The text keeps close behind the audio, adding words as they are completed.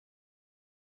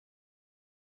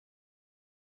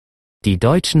Die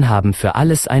Deutschen haben für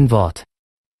alles ein Wort.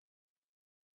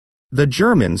 The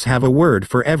Germans have a word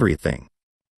for everything.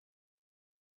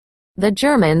 The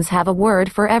Germans have a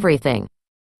word for everything.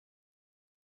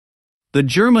 The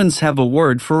Germans have a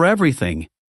word for everything.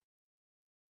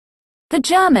 The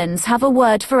Germans have a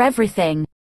word for everything.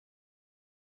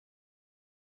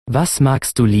 Was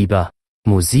magst du lieber?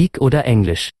 Musik oder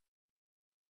Englisch?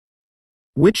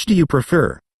 Which do you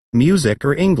prefer, music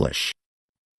or English?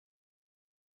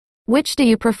 Which do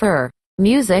you prefer,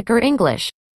 music or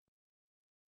English?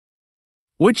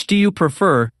 Which do you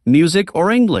prefer, music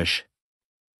or English?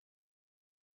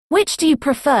 Which do you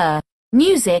prefer,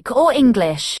 music or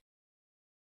English?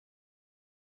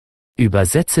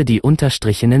 Übersetze die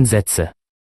unterstrichenen Sätze.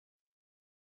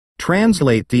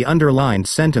 Translate the underlined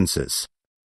sentences.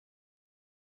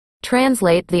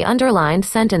 Translate the underlined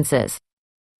sentences.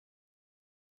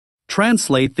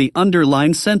 Translate the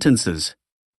underlined sentences.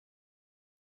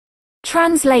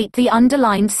 Translate the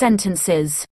underlined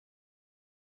sentences.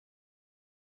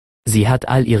 Sie hat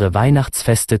all ihre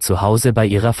Weihnachtsfeste zu Hause bei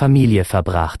ihrer Familie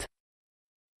verbracht.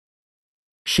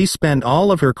 She spent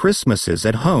all of her Christmases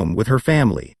at home with her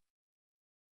family.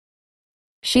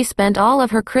 She spent all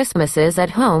of her Christmases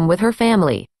at home with her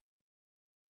family.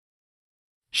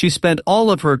 She spent all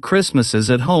of her Christmases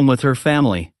at home with her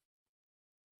family.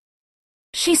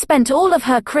 She spent all of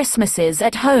her Christmases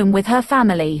at home with her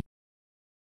family.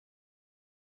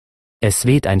 Es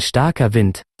weht ein starker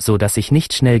Wind, so dass ich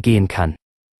nicht schnell gehen kann.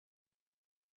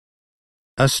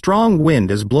 A strong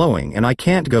wind is blowing and I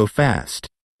can't go fast.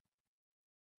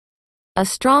 A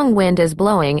strong wind is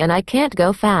blowing and I can't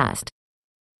go fast.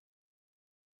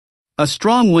 A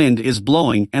strong wind is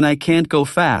blowing and I can't go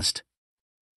fast.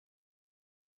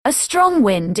 A strong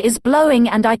wind is blowing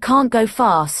and I can't go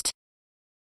fast.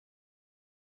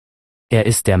 Er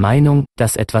ist der Meinung,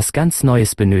 dass etwas ganz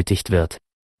Neues benötigt wird.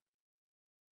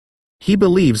 He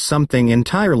believes something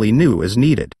entirely new is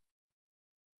needed.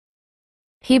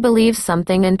 He believes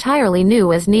something entirely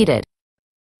new is needed.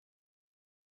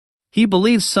 He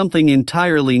believes something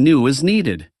entirely new is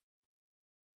needed.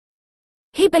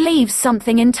 He believes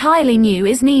something entirely new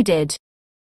is needed.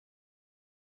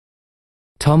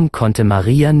 Tom konnte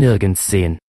Maria nirgends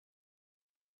sehen.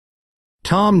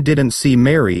 Tom didn't see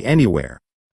Mary anywhere.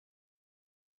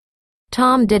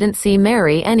 Tom didn't see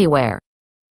Mary anywhere.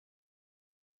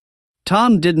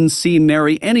 Tom didn't see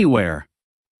Mary anywhere.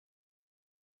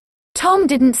 Tom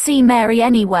didn't see Mary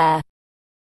anywhere.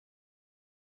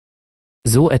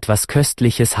 So etwas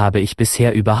Köstliches habe ich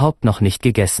bisher überhaupt noch nicht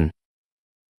gegessen.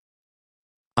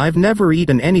 I've never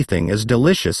eaten anything as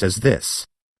delicious as this.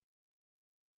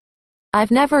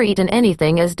 I've never eaten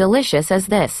anything as delicious as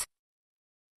this.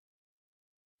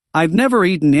 I've never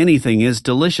eaten anything as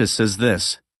delicious as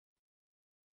this.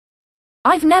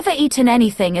 I've never eaten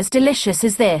anything as delicious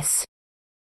as this.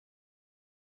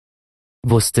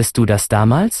 Wusstest du das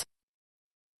damals?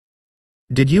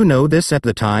 Did you know this at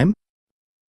the time?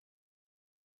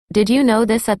 Did you know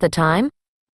this at the time?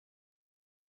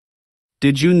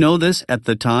 Did you know this at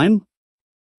the time?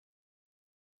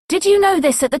 Did you know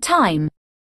this at the time?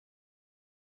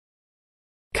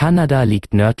 Kanada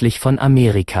liegt nördlich von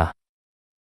Amerika.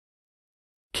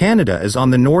 Canada is on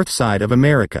the north side of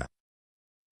America.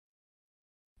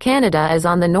 Canada is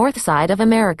on the north side of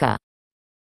America.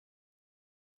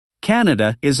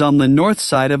 Canada is on the north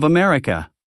side of America.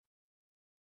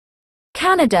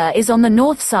 Canada is on the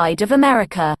north side of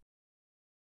America.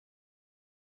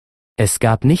 Es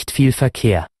gab nicht viel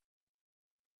Verkehr.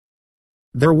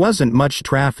 There wasn't much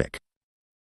traffic.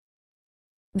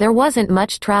 There wasn't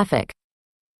much traffic.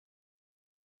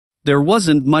 There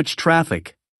wasn't much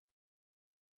traffic.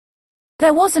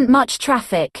 There wasn't much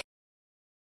traffic.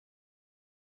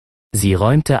 Sie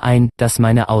räumte ein, dass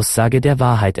meine Aussage der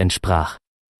Wahrheit entsprach.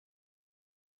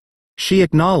 She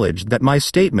acknowledged that my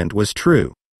statement was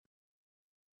true.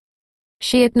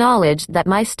 She acknowledged that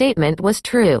my statement was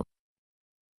true.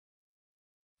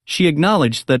 She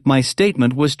acknowledged that my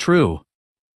statement was true.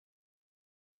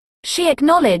 She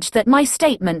acknowledged that my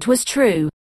statement was true.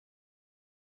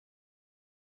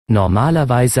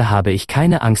 Normalerweise habe ich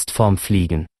keine Angst vorm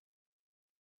Fliegen.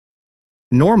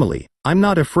 Normally, I'm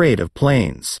not afraid of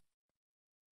planes.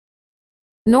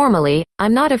 Normally,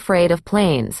 I'm not afraid of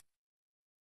planes.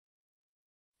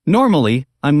 Normally,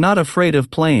 I'm not afraid of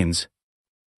planes.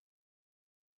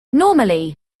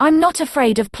 Normally, I'm not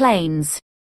afraid of planes.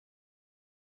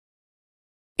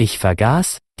 Ich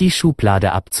vergaß, die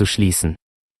Schublade abzuschließen.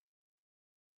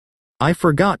 I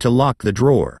forgot to lock the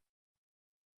drawer.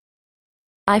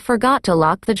 I forgot to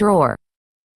lock the drawer.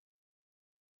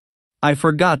 I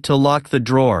forgot to lock the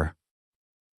drawer.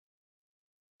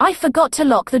 I forgot to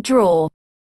lock the drawer.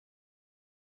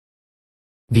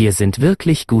 Wir sind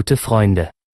wirklich gute Freunde.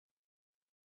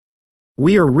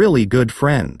 We are really good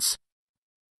friends.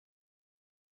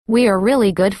 We are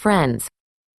really good friends.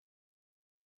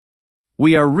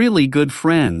 We are really good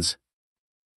friends.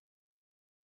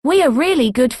 We are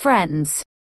really good friends.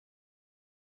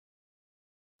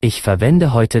 Ich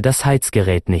verwende heute das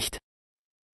Heizgerät nicht.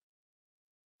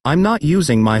 I'm not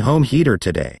using my home heater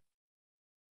today.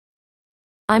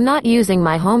 I'm not using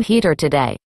my home heater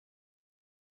today.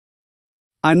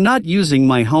 I'm not using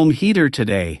my home heater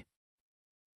today.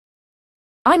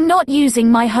 I'm not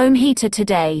using my home heater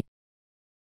today.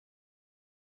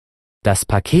 Das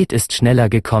Paket ist schneller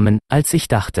gekommen, als ich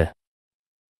dachte.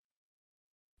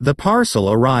 The parcel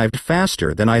arrived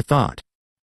faster than I thought.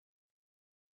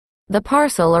 The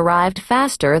parcel arrived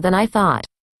faster than I thought.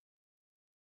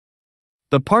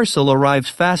 The parcel arrived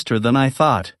faster than I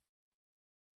thought.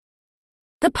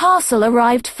 The parcel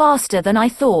arrived faster than I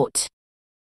thought.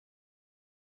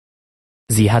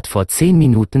 Sie hat vor 10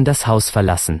 Minuten das Haus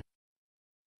verlassen.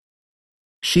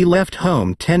 She left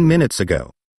home 10 minutes ago.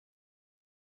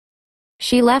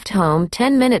 She left home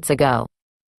 10 minutes ago.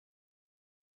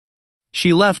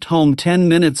 She left home 10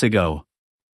 minutes ago.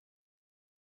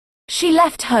 She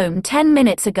left home 10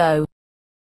 minutes ago.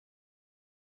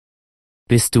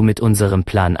 Bist du mit unserem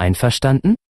Plan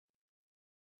einverstanden?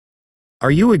 Are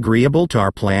you agreeable to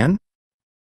our plan?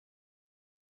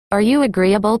 Are you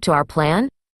agreeable to our plan?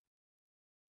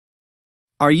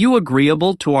 Are you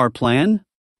agreeable to our plan?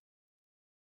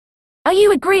 Are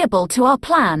you agreeable to our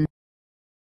plan?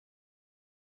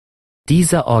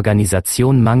 Dieser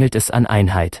Organisation mangelt es an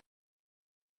Einheit.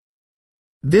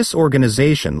 This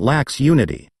organization lacks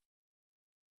unity.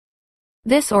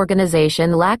 This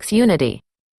organization lacks unity.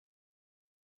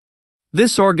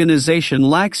 This organization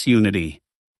lacks unity.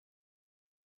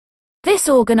 This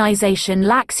organization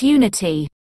lacks unity.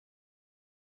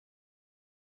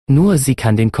 Nur sie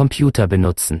kann den Computer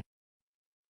benutzen.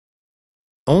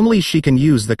 Only she can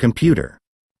use the computer.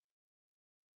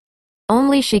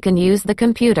 Only she can use the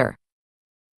computer.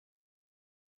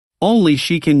 Only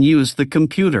she can use the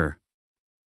computer.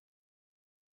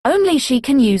 Only she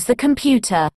can use the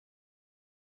computer.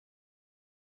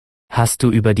 Hast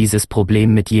du über dieses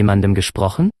Problem mit jemandem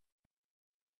gesprochen?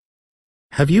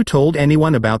 Have you told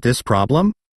anyone about this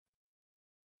problem?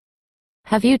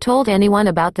 Have you told anyone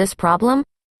about this problem?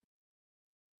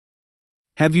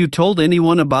 Have you told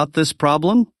anyone about this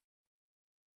problem?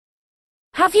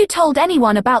 Have you told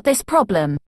anyone about this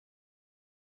problem?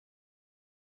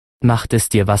 Macht es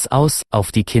dir was aus,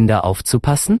 auf die Kinder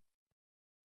aufzupassen?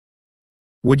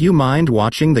 Would you mind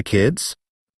watching the kids?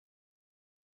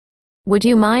 Would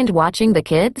you mind watching the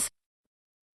kids?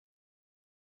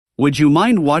 Would you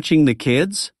mind watching the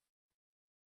kids?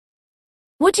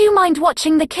 Would you mind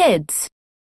watching the kids?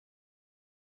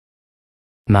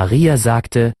 Maria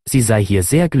sagte, sie sei hier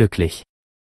sehr glücklich.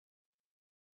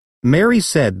 Mary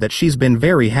said that she's been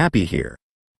very happy here.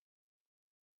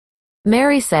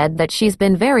 Mary said that she's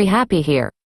been very happy here.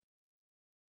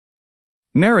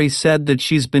 Mary said that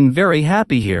she's been very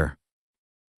happy here.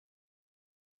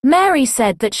 Mary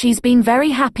said that she's been very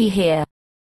happy here.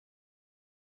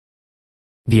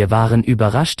 Wir waren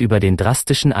überrascht über den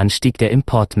drastischen Anstieg der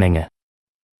Importmenge.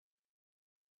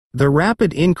 The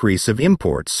rapid increase of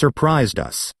imports surprised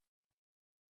us.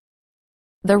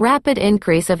 The rapid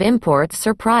increase of imports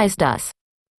surprised us.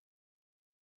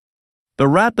 The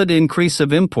rapid increase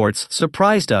of imports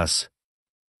surprised us.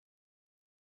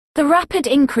 The rapid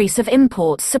increase of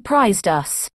imports surprised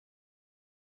us.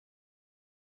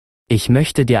 Ich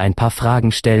möchte dir ein paar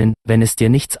Fragen stellen, wenn es dir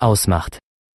nichts ausmacht.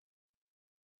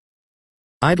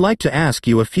 I'd like to ask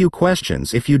you a few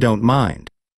questions if you don't mind.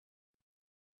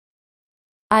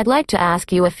 I'd like to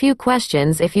ask you a few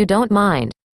questions if you don't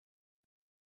mind.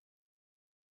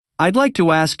 I'd like to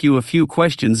ask you a few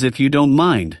questions if you don't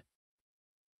mind.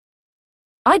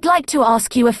 I'd like to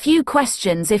ask you a few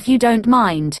questions if you don't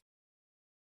mind.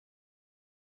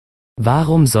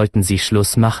 Warum sollten sie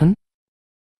Schluss machen?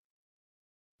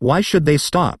 Why should they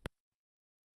stop?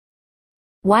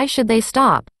 Why should they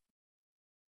stop?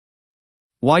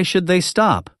 Why should they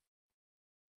stop?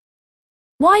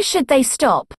 Why should they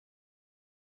stop?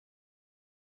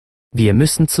 Wir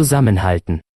müssen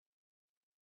zusammenhalten.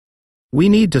 We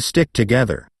need to stick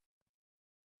together.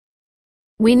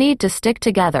 We need to stick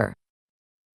together.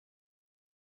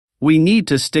 We need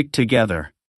to stick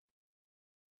together.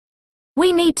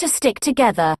 We need to stick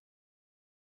together.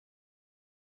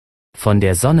 Von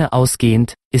der Sonne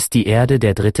ausgehend, ist die Erde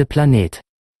der dritte Planet.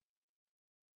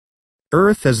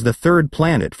 Earth is the third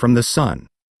planet from the sun.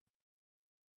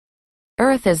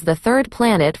 Earth is the third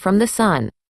planet from the Sun.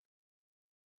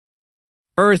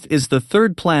 Earth is the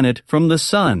third planet from the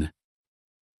Sun.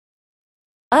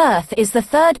 Earth is the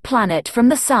third planet from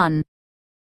the Sun.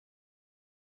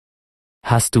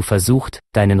 Hast du versucht,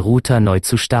 deinen Router neu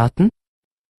zu starten?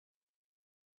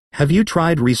 Have you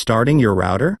tried restarting your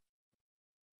router?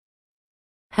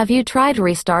 Have you tried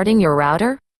restarting your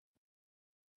router?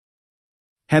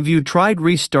 Have you tried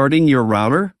restarting your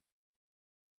router?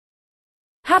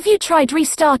 Have you tried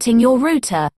restarting your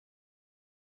router?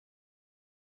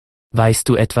 Weißt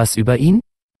du etwas über ihn?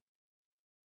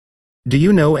 Do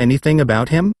you know anything about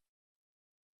him?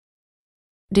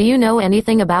 Do you know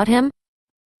anything about him?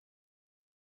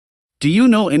 Do you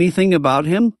know anything about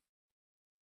him?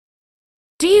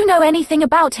 Do you know anything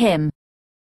about him?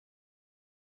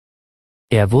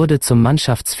 Er wurde zum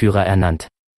Mannschaftsführer ernannt.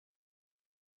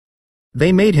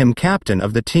 They made him captain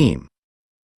of the team.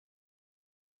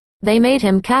 They made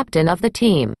him captain of the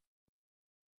team.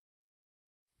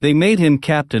 They made him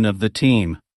captain of the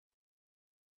team.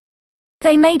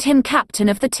 They made him captain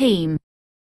of the team.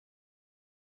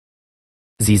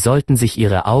 Sie sollten sich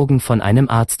ihre Augen von einem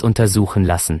Arzt untersuchen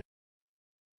lassen.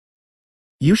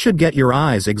 You should get your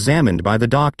eyes examined by the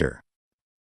doctor.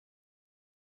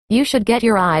 You should get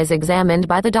your eyes examined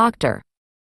by the doctor.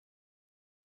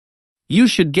 You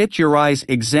should get your eyes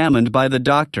examined by the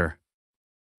doctor.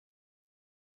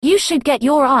 You should get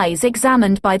your eyes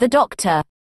examined by the doctor.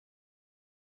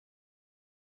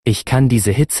 Ich kann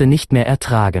diese Hitze nicht mehr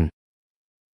ertragen.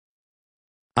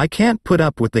 I can't put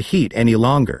up with the heat any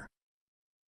longer.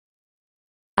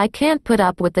 I can't put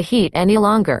up with the heat any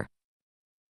longer.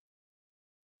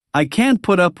 I can't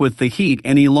put up with the heat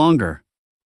any longer.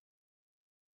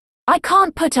 I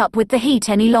can't put up with the heat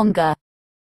any longer.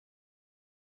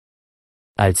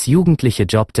 Als Jugendliche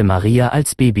jobbte Maria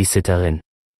als Babysitterin.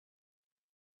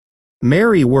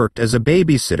 Mary worked as a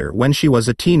babysitter when she was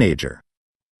a teenager.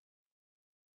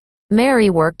 Mary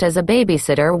worked as a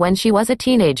babysitter when she was a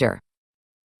teenager.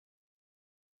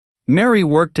 Mary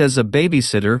worked as a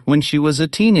babysitter when she was a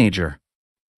teenager.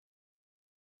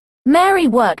 Mary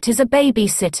worked as a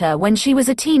babysitter when she was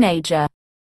a teenager.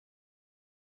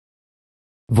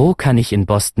 Wo kann ich in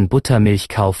Boston Buttermilch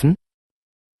kaufen?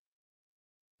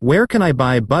 Where can I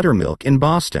buy buttermilk in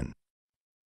Boston?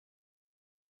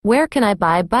 Where can I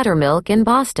buy buttermilk in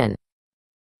Boston?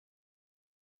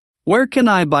 Where can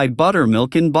I buy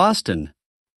buttermilk in Boston?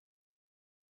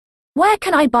 Where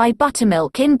can I buy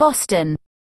buttermilk in Boston?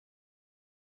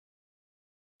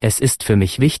 Es ist für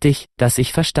mich wichtig, dass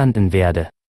ich verstanden werde.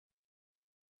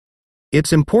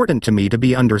 It's important to me to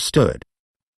be understood.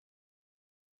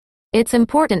 It's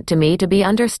important to me to be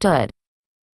understood.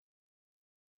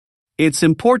 It's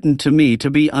important to me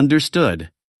to be understood.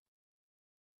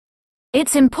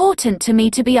 It's important to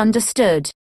me to be understood.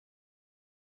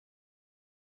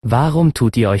 Warum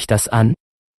tut ihr euch das an?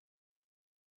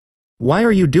 Why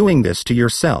are you doing this to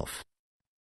yourself?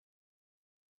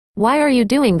 Why are you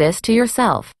doing this to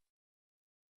yourself?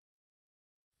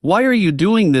 Why are you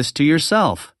doing this to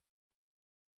yourself?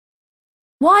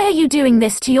 Why are you doing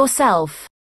this to yourself?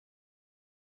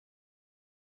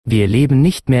 Wir leben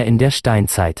nicht mehr in der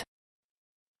Steinzeit.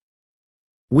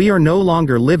 We are no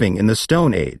longer living in the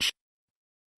Stone Age.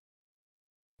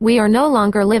 We are no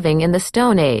longer living in the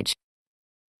Stone Age.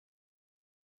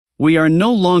 We are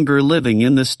no longer living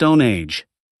in the Stone Age.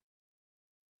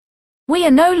 We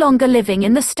are no longer living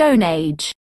in the Stone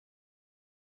Age.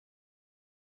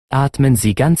 Atmen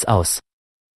Sie ganz aus.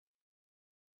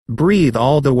 Breathe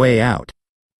all the way out.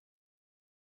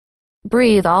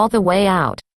 Breathe all the way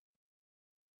out.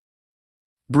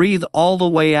 Breathe all the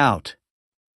way out.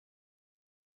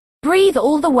 Breathe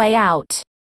all the way out.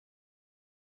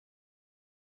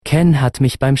 Ken hat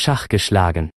mich beim Schach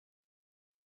geschlagen.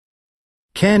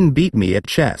 Ken beat me at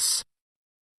chess.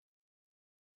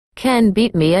 Ken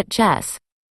beat me at chess.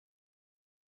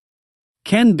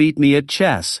 Ken beat me at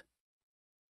chess.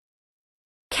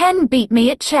 Ken beat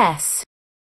me at chess.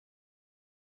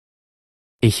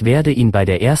 Ich werde ihn bei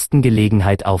der ersten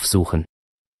Gelegenheit aufsuchen.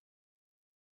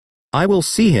 I will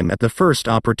see him at the first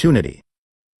opportunity.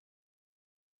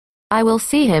 I will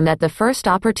see him at the first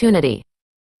opportunity.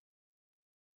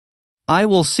 I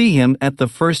will see him at the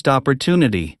first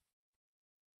opportunity.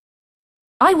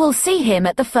 I will see him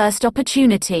at the first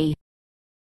opportunity.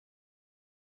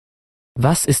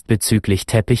 Was ist bezüglich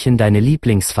Teppichen deine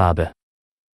Lieblingsfarbe?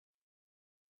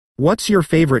 What's your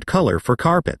favorite color for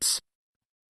carpets?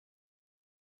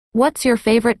 What's your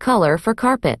favorite color for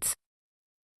carpets?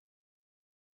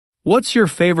 What's your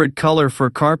favorite color for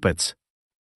carpets?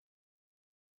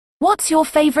 What's your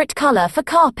favorite color for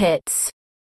carpets?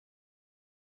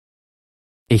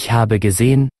 Ich habe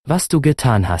gesehen, was du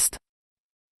getan hast.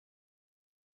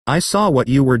 I saw what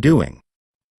you were doing.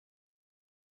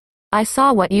 I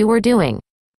saw what you were doing.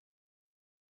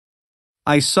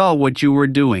 I saw what you were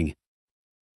doing.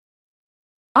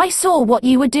 I saw what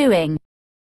you were doing.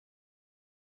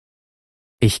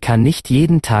 Ich kann nicht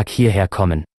jeden Tag hierher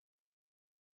kommen.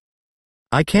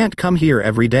 I can't come here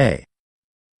every day.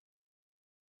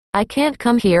 I can't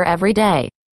come here every day.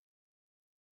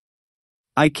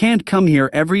 I can't come here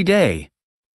every day.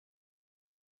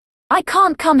 I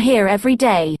can't come here every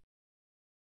day.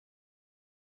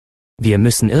 Wir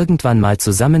müssen irgendwann mal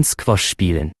zusammen Squash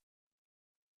spielen.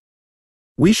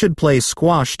 We should play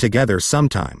squash together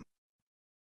sometime.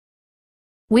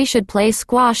 We should play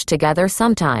squash together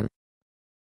sometime.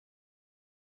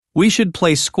 We should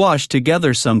play squash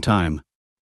together sometime.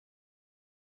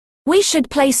 We should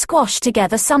play squash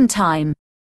together sometime.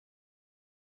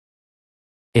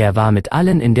 Er war mit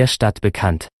allen in der Stadt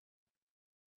bekannt.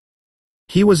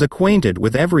 He was acquainted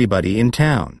with everybody in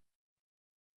town.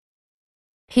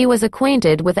 He was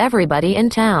acquainted with everybody in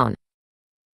town.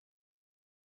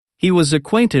 He was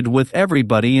acquainted with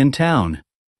everybody in town.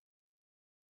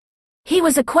 He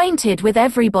was acquainted with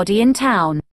everybody in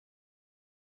town.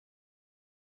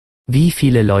 Wie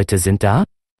viele Leute sind da?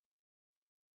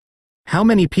 How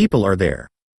many people are there?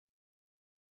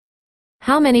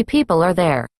 How many people are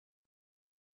there?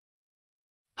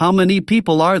 How many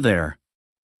people are there?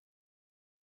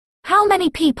 How many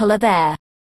people are there?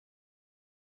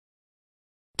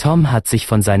 Tom hat sich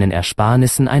von seinen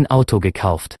Ersparnissen ein Auto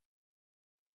gekauft.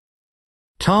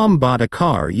 Tom bought a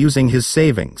car using his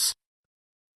savings.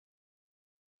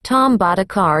 Tom bought a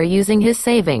car using his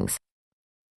savings.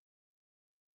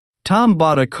 Tom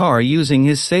bought a car using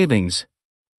his savings.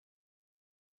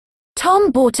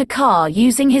 Tom bought a car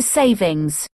using his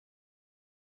savings.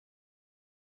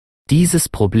 Dieses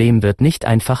Problem wird nicht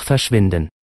einfach verschwinden.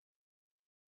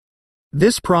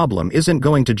 This problem isn't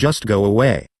going to just go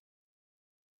away.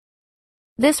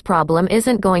 This problem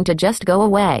isn't going to just go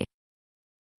away.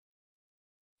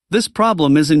 This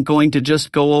problem isn't going to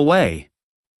just go away.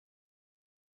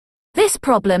 This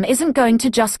problem isn't going to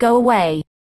just go away.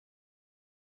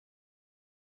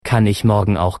 Kann ich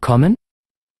morgen auch kommen?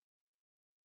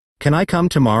 Can I come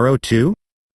tomorrow too?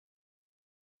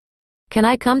 Can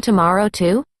I come tomorrow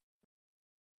too?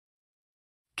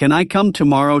 Can I come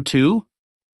tomorrow too?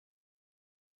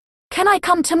 Can I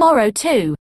come tomorrow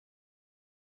too?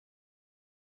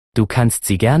 Du kannst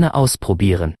sie gerne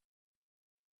ausprobieren.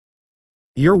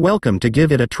 You're welcome to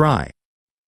give it a try.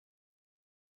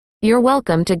 You're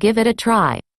welcome to give it a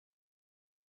try.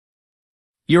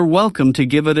 You're welcome to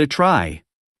give it a try.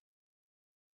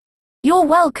 You're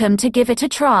welcome to give it a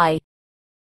try.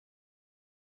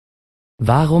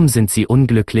 Warum sind Sie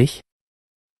unglücklich?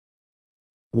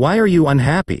 Why are you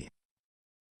unhappy?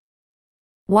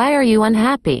 Why are you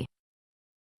unhappy?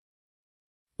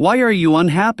 Why are you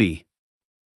unhappy?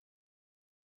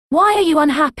 Why are you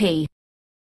unhappy?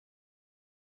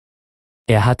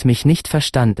 Er hat mich nicht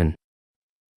verstanden.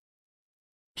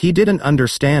 He didn't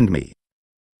understand me.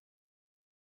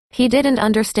 He didn't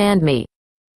understand me.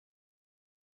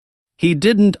 He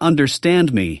didn't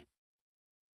understand me.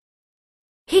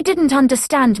 He didn't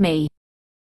understand me.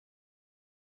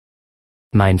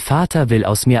 Mein Vater will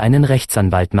aus mir einen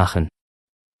Rechtsanwalt machen.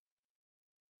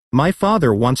 My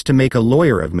father wants to make a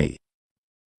lawyer of me.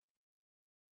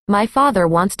 My father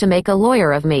wants to make a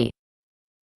lawyer of me.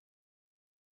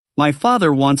 My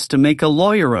father wants to make a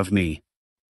lawyer of me.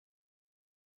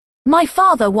 My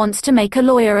father wants to make a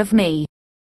lawyer of me.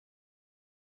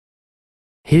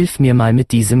 Hilf mir mal mit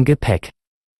diesem Gepäck.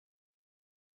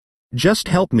 Just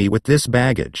help me with this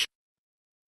baggage.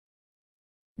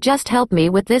 Just help me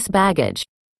with this baggage.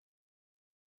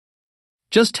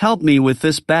 Just help me with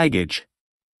this baggage.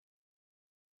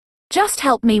 Just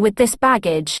help me with this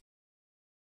baggage.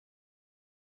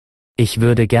 Ich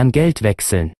würde gern Geld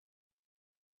wechseln.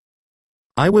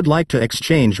 I would like to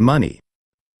exchange money.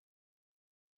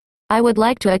 I would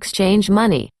like to exchange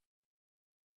money.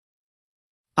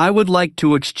 I would like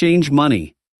to exchange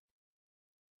money.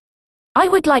 I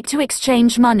would like to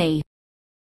exchange money.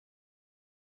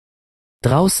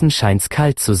 Draußen scheint's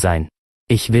kalt zu sein.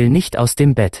 Ich will nicht aus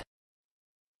dem Bett.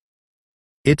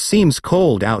 It seems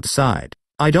cold outside.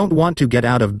 I don't want to get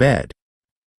out of bed.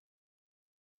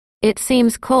 It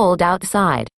seems cold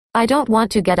outside. I don't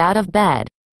want to get out of bed.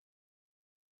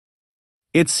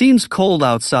 It seems cold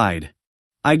outside.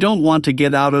 I don't want to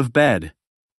get out of bed.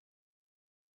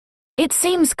 It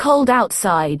seems cold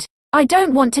outside. I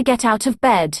don't want to get out of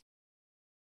bed.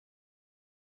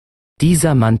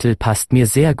 Dieser Mantel passt mir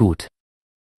sehr gut.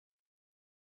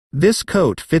 This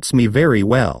coat fits me very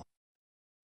well.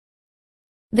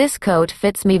 This coat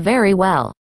fits me very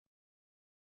well.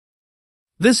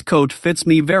 This coat fits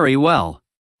me very well.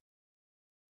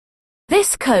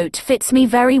 This coat fits me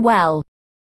very well.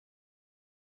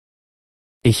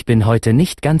 Ich bin heute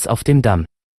nicht ganz auf dem Damm.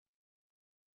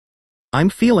 I'm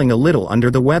feeling a little under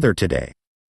the weather today.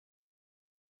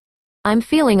 I'm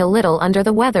feeling a little under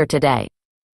the weather today.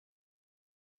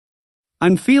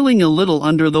 I'm feeling a little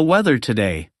under the weather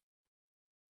today.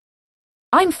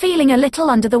 I'm feeling a little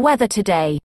under the weather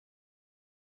today.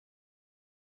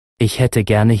 Ich hätte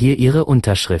gerne hier Ihre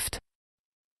Unterschrift.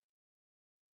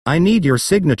 I need your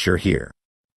signature here.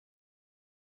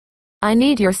 I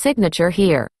need your signature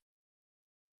here.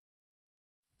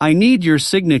 I need your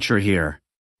signature here.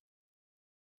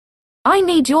 I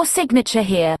need your signature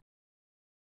here.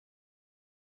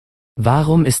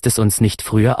 Warum ist es uns nicht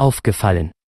früher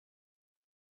aufgefallen?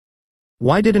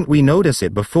 Why didn't we notice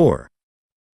it before?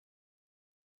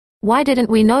 Why didn't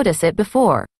we notice it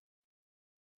before?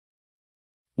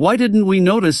 Why didn't we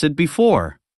notice it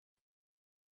before?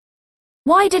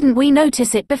 Why didn't we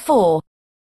notice it before?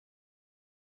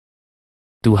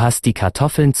 Du hast die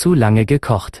Kartoffeln zu lange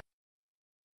gekocht.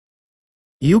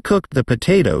 You cooked the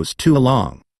potatoes too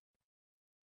long.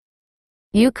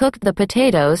 You cooked the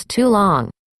potatoes too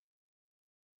long.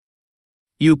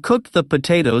 You cooked the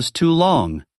potatoes too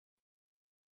long.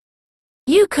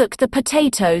 You cooked the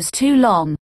potatoes too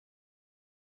long.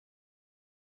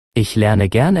 Ich lerne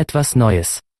gern etwas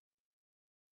Neues.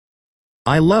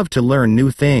 I love to learn new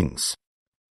things.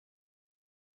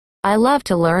 I love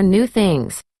to learn new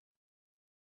things.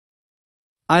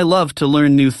 I love to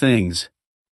learn new things.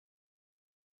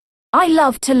 I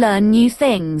love to learn new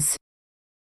things.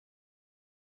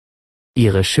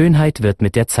 Ihre Schönheit wird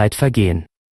mit der Zeit vergehen.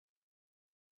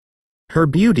 Her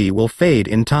beauty will fade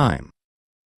in time.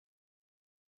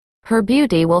 Her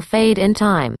beauty will fade in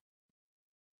time.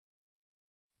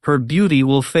 Her beauty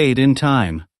will fade in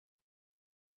time.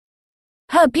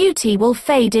 Her beauty will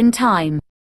fade in time.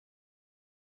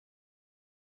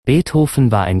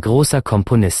 Beethoven war ein großer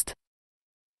Komponist.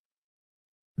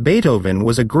 Beethoven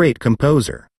was a great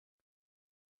composer.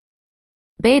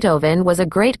 Beethoven was a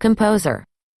great composer.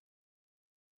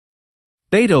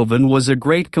 Beethoven was a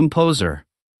great composer.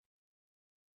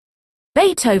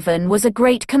 Beethoven was a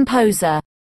great composer.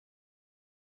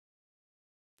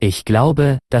 Ich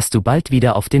glaube, dass du bald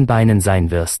wieder auf den Beinen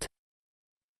sein wirst.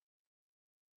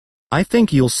 I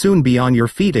think you'll soon be on your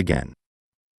feet again.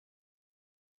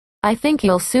 I think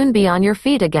you'll soon be on your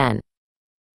feet again.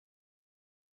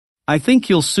 I think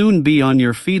you'll soon be on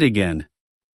your feet again.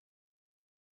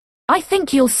 I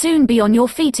think you'll soon be on your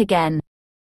feet again.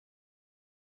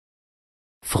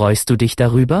 Freust du dich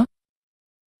darüber?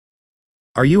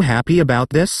 Are you happy about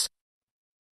this?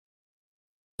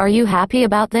 Are you happy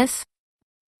about this?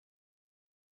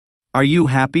 Are you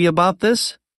happy about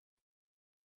this?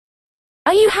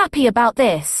 Are you happy about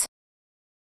this?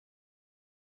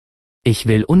 Ich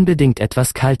will unbedingt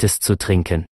etwas Kaltes zu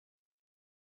trinken.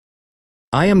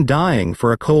 I am dying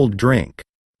for a cold drink.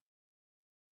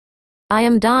 I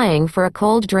am dying for a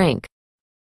cold drink.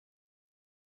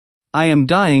 I am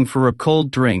dying for a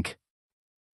cold drink.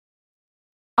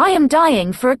 I am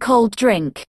dying for a cold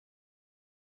drink.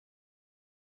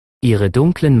 Ihre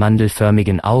dunklen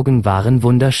mandelförmigen Augen waren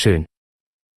wunderschön.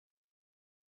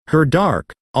 Her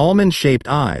dark, almond-shaped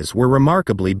eyes were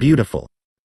remarkably beautiful.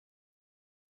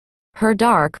 Her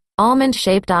dark,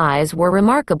 almond-shaped eyes were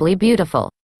remarkably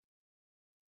beautiful.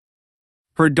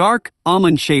 Her dark,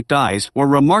 almond-shaped eyes were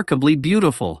remarkably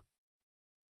beautiful.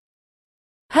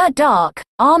 Her dark,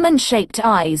 almond-shaped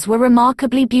eyes were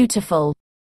remarkably beautiful.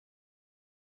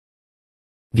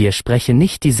 Wir sprechen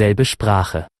nicht dieselbe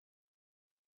Sprache.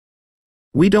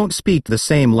 We don't speak the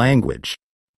same language.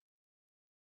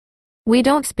 We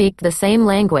don't speak the same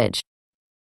language.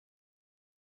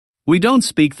 We don't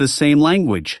speak the same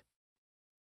language.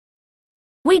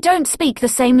 We don't speak the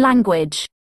same language.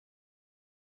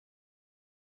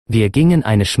 Wir gingen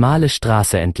eine schmale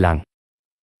Straße entlang.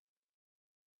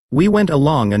 We went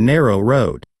along a narrow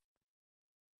road.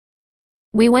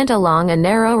 We went along a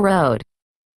narrow road.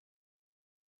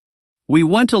 We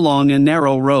went along a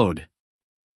narrow road.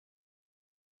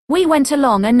 We went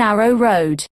along a narrow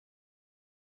road.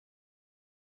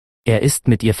 Er ist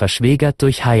mit ihr verschwägert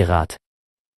durch Heirat.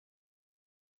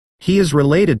 He is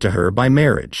related to her by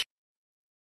marriage.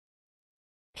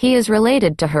 He is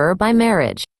related to her by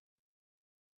marriage.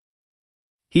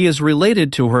 He is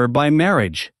related to her by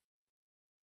marriage.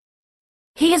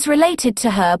 He is related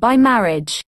to her by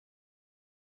marriage.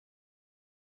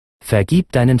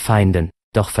 Vergib deinen Feinden,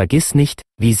 doch vergiss nicht,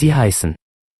 wie sie heißen.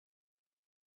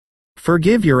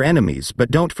 Forgive your enemies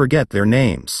but don't forget their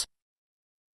names.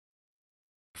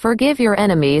 Forgive your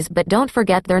enemies but don't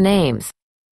forget their names.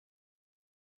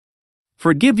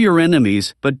 Forgive your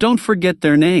enemies, but don't forget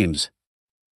their names.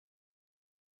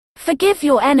 Forgive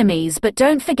your enemies but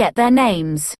don't forget their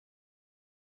names.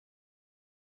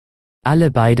 Alle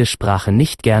beide sprachen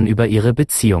nicht gern über ihre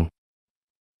Beziehung.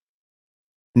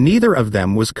 Neither of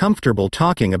them was comfortable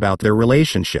talking about their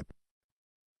relationship.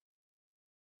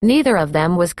 Neither of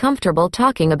them was comfortable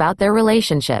talking about their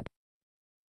relationship.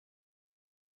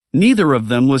 Neither of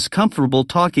them was comfortable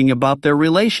talking about their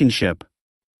relationship.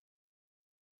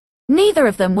 Neither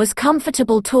of them was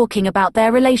comfortable talking about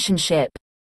their relationship.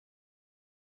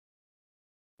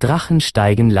 Drachen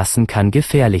steigen lassen kann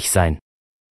gefährlich sein.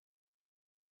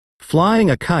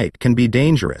 Flying a kite can be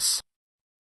dangerous.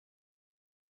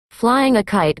 Flying a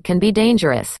kite can be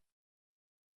dangerous.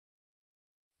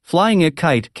 Flying a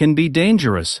kite can be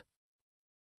dangerous.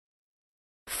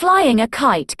 Flying a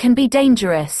kite can be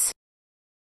dangerous.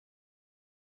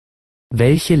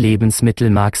 Welche Lebensmittel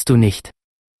magst du nicht?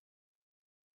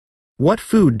 What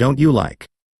food don't you like?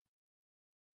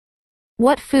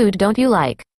 What food don't you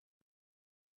like?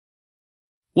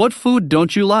 What food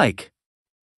don't you like?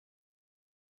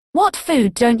 What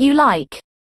food don't you like?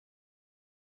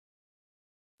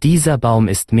 Dieser Baum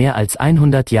ist mehr als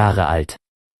 100 Jahre alt.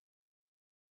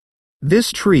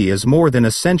 This tree is more than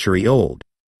a century old.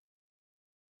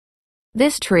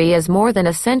 This tree is more than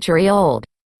a century old.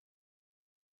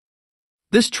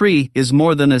 This tree is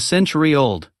more than a century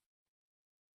old.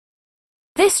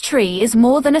 This tree is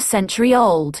more than a century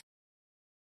old.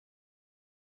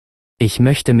 Ich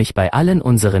möchte mich bei allen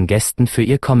unseren Gästen für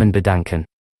ihr Kommen bedanken.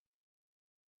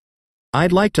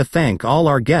 I'd like to thank all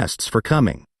our guests for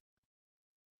coming.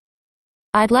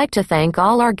 I'd like to thank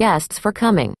all our guests for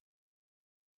coming.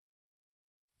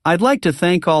 I'd like to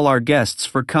thank all our guests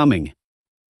for coming.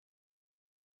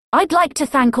 I'd like to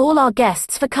thank all our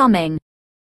guests for coming.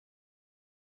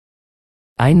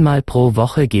 Einmal pro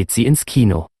Woche geht sie ins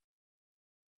Kino.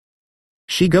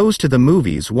 She goes to the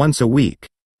movies once a week.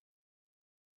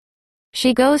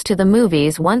 She goes to the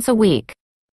movies once a week.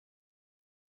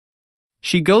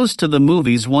 She goes to the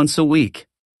movies once a week.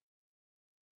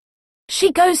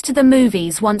 She goes to the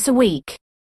movies once a week.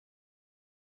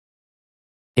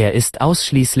 Er isst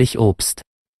ausschließlich Obst.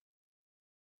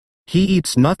 He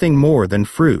eats nothing more than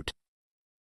fruit.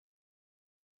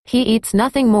 He eats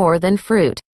nothing more than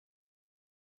fruit.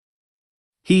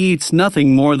 He eats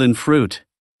nothing more than fruit.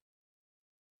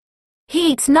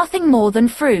 He eats nothing more than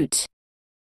fruit.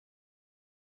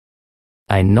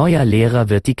 Ein neuer Lehrer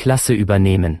wird die Klasse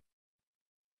übernehmen.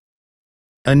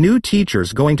 A new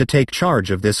teacher's going to take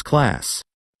charge of this class.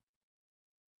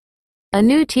 A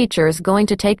new teacher's going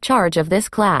to take charge of this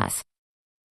class.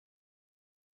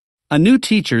 A new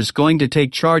teacher's going to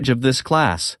take charge of this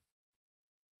class.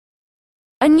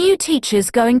 A new teacher's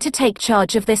going to take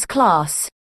charge of this class.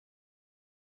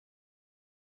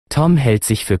 Tom hält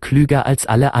sich für klüger als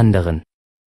alle anderen.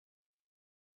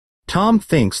 Tom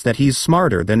thinks that he's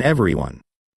smarter than everyone.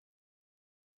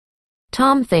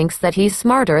 Tom thinks that he's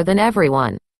smarter than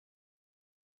everyone.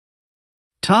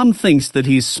 Tom thinks that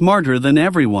he's smarter than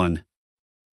everyone.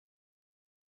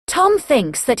 Tom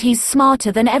thinks that he's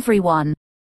smarter than everyone.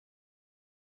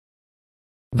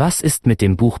 Was ist mit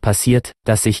dem Buch passiert,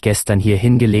 das ich gestern hier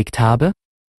hingelegt habe?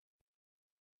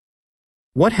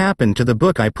 What happened to the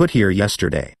book I put here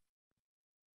yesterday?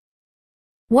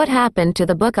 What happened to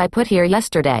the book I put here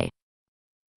yesterday?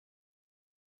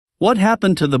 What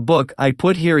happened to the book I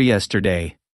put here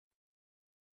yesterday?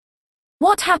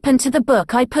 What happened to the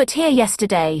book I put here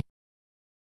yesterday?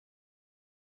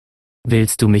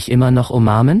 Willst du mich immer noch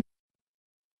umarmen?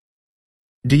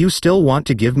 Do you still want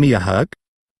to give me a hug?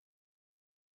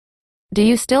 Do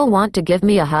you still want to give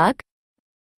me a hug?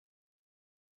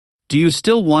 Do you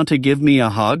still want to give me a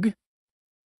hug?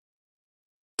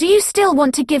 Do you still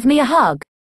want to give me a hug?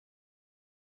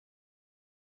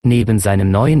 Neben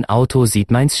seinem neuen Auto sieht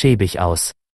meins schäbig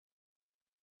aus.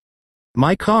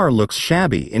 My car looks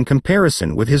shabby in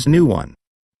comparison with his new one.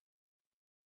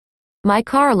 My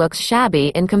car looks shabby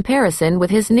in comparison with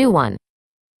his new one.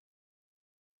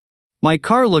 My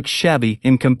car looks shabby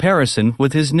in comparison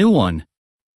with his new one.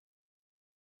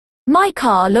 My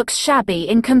car looks shabby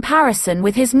in comparison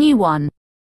with his new one.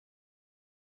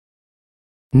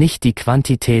 Nicht die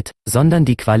Quantität, sondern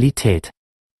die Qualität.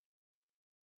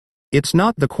 It's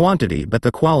not the quantity but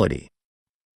the quality.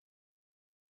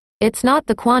 It's not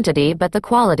the quantity but the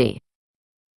quality.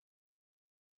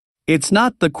 It's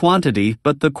not the quantity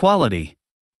but the quality.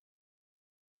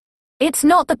 It's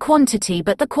not the quantity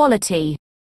but the quality.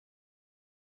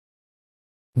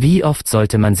 Wie oft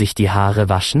sollte man sich die Haare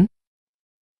waschen?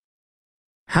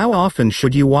 How often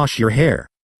should you wash your hair?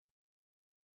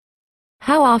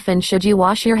 How often should you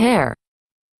wash your hair?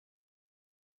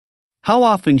 How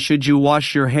often should you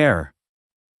wash your hair?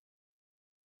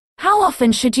 How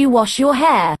often should you wash your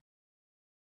hair?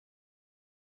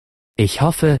 Ich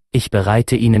hoffe, ich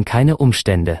bereite Ihnen keine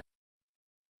Umstände.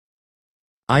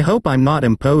 I hope I'm not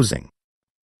imposing.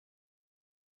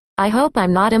 I hope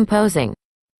I'm not imposing.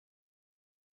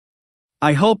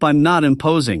 I hope I'm not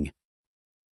imposing.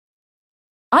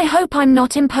 I hope I'm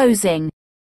not imposing.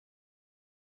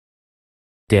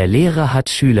 Der Lehrer hat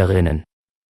Schülerinnen.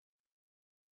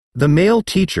 The male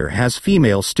teacher has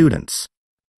female students.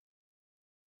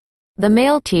 The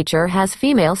male teacher has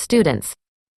female students.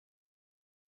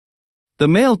 The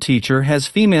male teacher has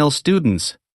female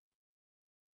students.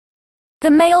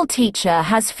 The male teacher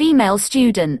has female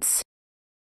students.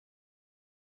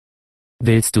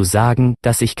 Willst du sagen,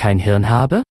 dass ich kein Hirn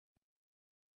habe?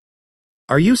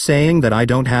 Are you saying that I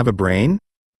don't have a brain?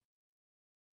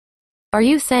 Are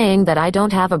you saying that I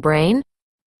don't have a brain?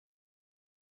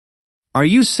 Are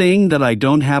you saying that I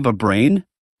don't have a brain?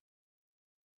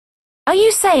 Are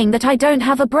you saying that I don't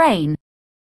have a brain?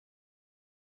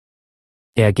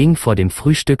 Er ging vor dem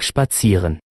Frühstück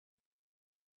spazieren.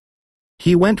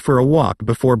 He went for a walk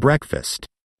before breakfast.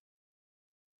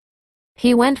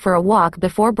 He went for a walk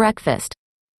before breakfast.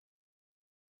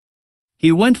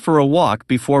 He went for a walk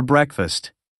before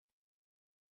breakfast.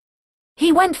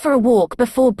 He went for a walk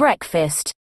before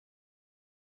breakfast.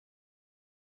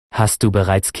 Hast du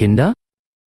bereits Kinder?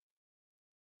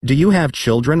 Do you have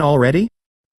children already?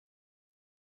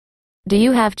 Do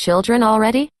you have children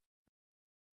already?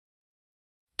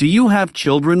 Do you have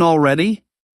children already?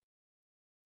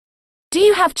 Do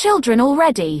you have children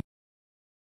already?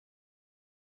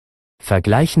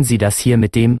 Vergleichen Sie das hier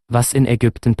mit dem, was in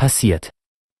Ägypten passiert.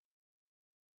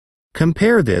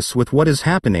 Compare this with what is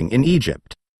happening in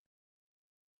Egypt.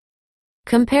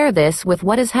 Compare this with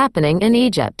what is happening in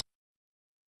Egypt.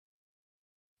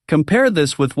 Compare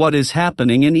this with what is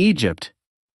happening in Egypt.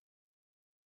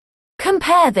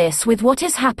 Compare this with what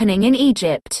is happening in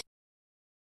Egypt.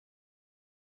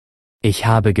 Ich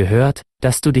habe gehört,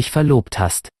 dass du dich verlobt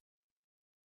hast.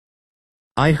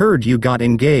 I heard you got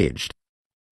engaged.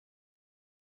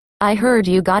 I heard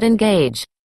you got engaged.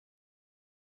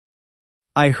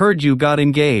 I heard you got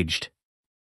engaged.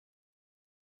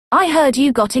 I heard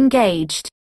you got engaged.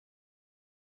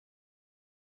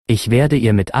 Ich werde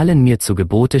ihr mit allen mir zu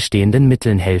Gebote stehenden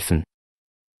Mitteln helfen.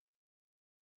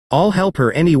 I'll help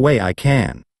her any way I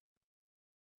can.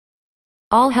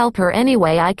 I'll help her any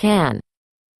way I can.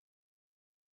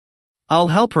 I'll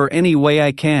help her any way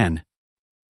I can.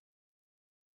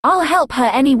 I'll help her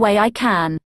any way I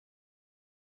can.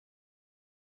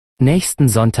 Nächsten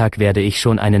Sonntag werde ich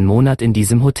schon einen Monat in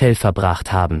diesem Hotel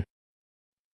verbracht haben.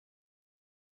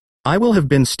 I will have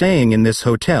been staying in this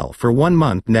hotel for 1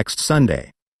 month next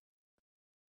Sunday.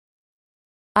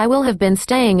 I will have been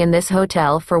staying in this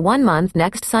hotel for 1 month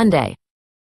next Sunday.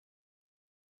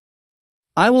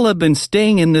 I will have been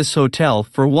staying in this hotel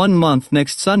for 1 month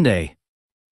next Sunday.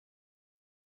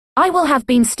 I will have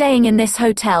been staying in this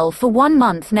hotel for 1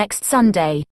 month next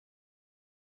Sunday.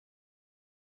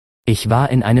 Ich war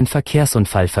in einen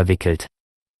Verkehrsunfall verwickelt.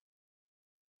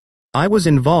 I was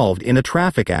involved in a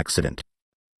traffic accident.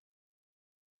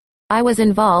 I was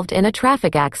involved in a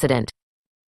traffic accident.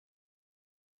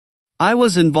 I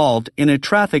was involved in a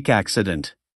traffic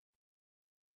accident.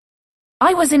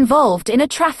 I was involved in a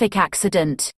traffic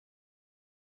accident.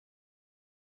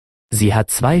 Sie hat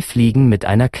 2 Fliegen mit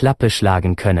einer Klappe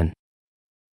schlagen können.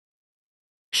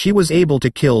 She was able to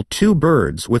kill 2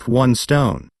 birds with 1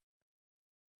 stone.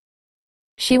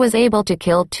 She was able to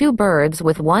kill 2 birds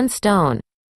with 1 stone.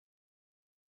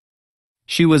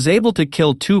 She was able to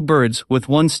kill 2 birds with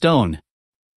 1 stone.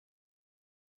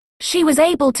 She was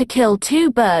able to kill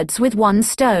 2 birds with 1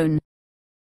 stone.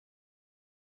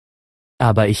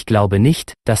 Aber ich glaube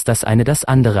nicht, dass das eine das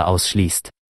andere ausschließt.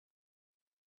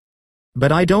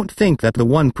 But I don't think that the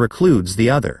one precludes the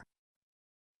other.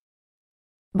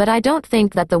 But I don't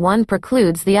think that the one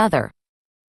precludes the other.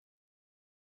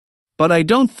 But I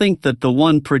don't think that the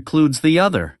one precludes the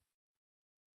other.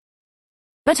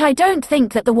 But I don't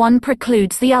think that the one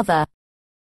precludes the other.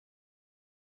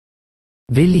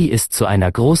 Willi ist zu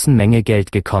einer großen Menge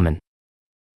Geld gekommen.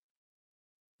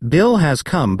 Bill has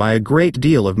come by a great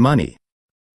deal of money.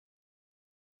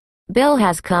 Bill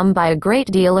has come by a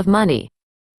great deal of money.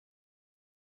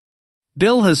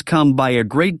 Bill has come by a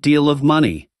great deal of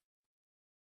money.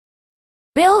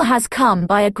 Bill has come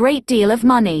by a great deal of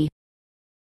money.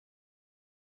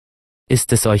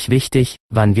 Ist es euch wichtig,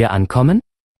 wann wir ankommen?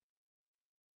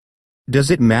 Does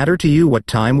it matter to you what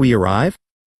time we arrive?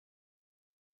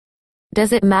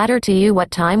 Does it matter to you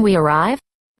what time we arrive?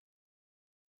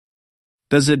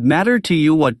 Does it matter to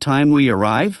you what time we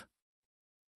arrive?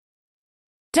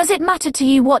 Does it matter to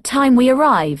you what time we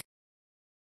arrive?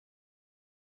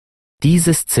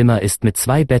 Dieses Zimmer ist mit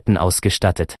 2 Betten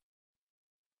ausgestattet.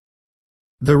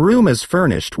 The room is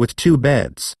furnished with 2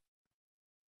 beds.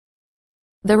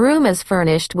 The room is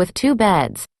furnished with 2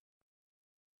 beds.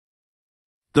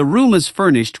 The room is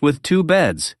furnished with 2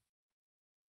 beds.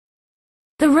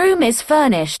 The room is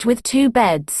furnished with 2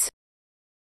 beds.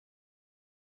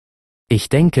 Ich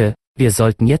denke, wir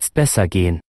sollten jetzt besser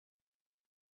gehen.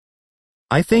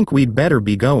 I think we'd better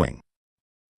be going.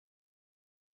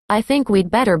 I think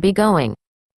we'd better be going.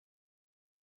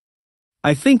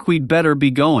 I think we'd better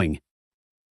be going.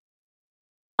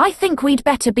 I think we'd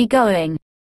better be going.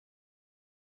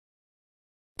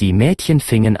 Die Mädchen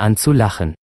fingen an zu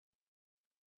lachen.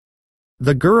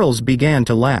 The girls began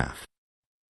to laugh.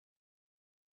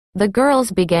 The girls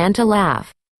began to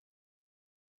laugh.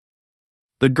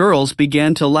 The girls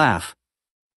began to laugh.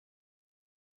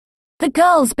 The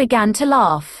girls began to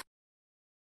laugh.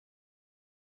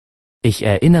 Ich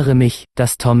erinnere mich,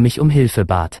 dass Tom mich um Hilfe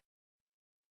bat.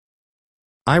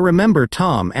 I remember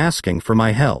Tom asking for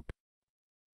my help.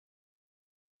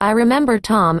 I remember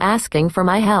Tom asking for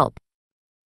my help.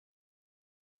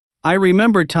 I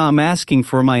remember Tom asking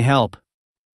for my help.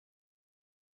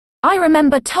 I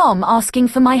remember Tom asking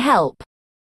for my help.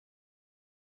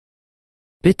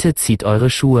 Bitte zieht eure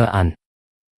Schuhe an.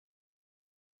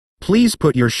 Please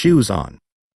put your shoes on.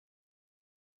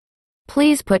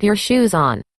 Please put your shoes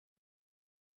on.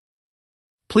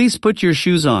 Please put your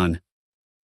shoes on.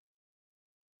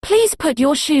 Please put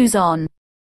your shoes on.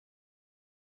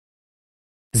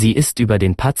 Sie ist über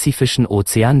den Pazifischen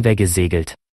Ozean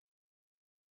weggesegelt.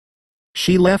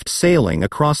 She left sailing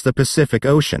across the Pacific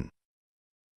Ocean.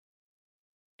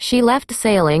 She left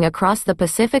sailing across the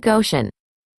Pacific Ocean.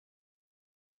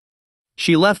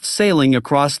 She left sailing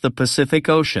across the Pacific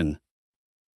Ocean.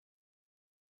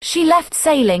 She left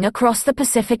sailing across the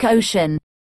Pacific Ocean.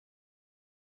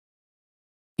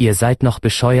 Ihr seid noch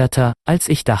bescheuerter, als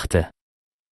ich dachte.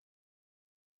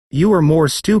 You are more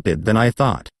stupid than I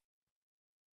thought.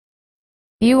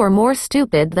 You are more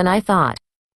stupid than I thought.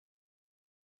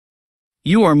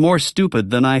 You are more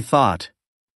stupid than I thought.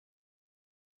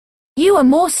 You are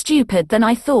more stupid than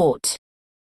I thought.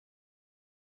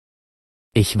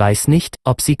 Ich weiß nicht,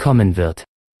 ob sie kommen wird.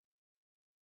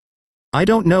 I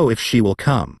don't know if she will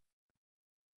come.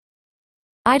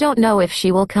 I don't know if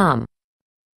she will come.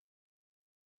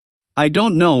 I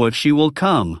don't know if she will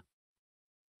come.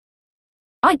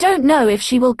 I don't know if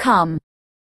she will come.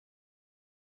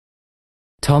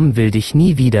 Tom will dich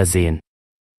nie wiedersehen.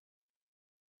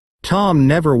 Tom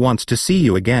never wants to see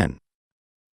you again.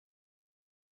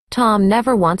 Tom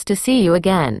never wants to see you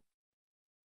again.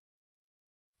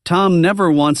 Tom never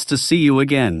wants to see you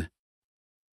again.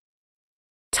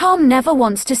 Tom never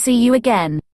wants to see you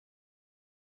again.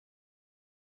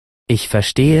 Ich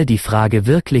verstehe die Frage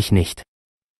wirklich nicht.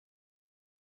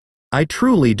 I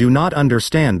truly do not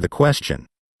understand the question.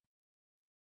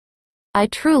 I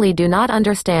truly do not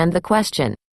understand the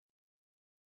question.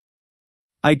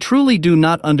 I truly do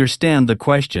not understand the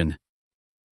question.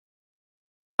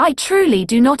 I truly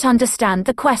do not understand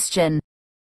the question.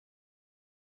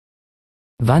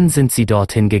 Wann sind Sie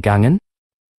dorthin gegangen?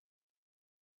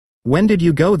 When did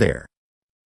you go there?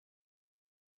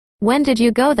 When did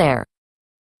you go there?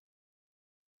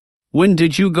 When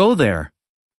did you go there?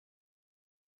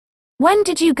 When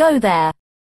did you go there?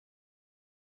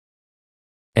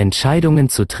 Entscheidungen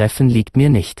zu treffen liegt mir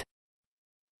nicht.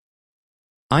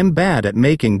 I'm bad at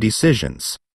making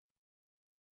decisions.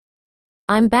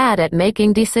 I'm bad at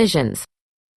making decisions.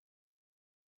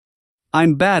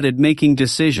 I'm bad at making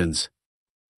decisions.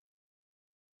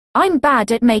 I'm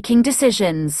bad at making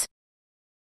decisions.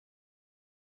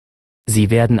 Sie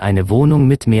werden eine Wohnung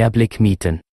mit Meerblick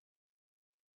mieten.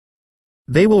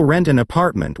 They will rent an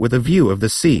apartment with a view of the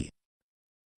sea.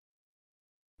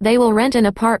 They will rent an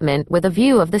apartment with a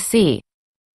view of the sea.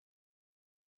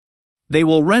 They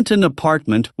will rent an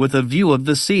apartment with a view of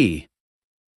the sea.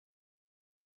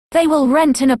 They will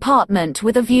rent an apartment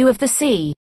with a view of the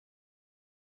sea.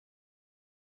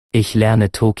 Ich lerne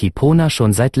Tokipona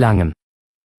schon seit langem.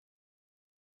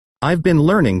 I've been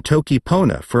learning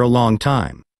Tokipona for a long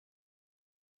time.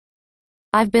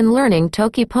 I've been learning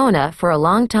Tokipona for a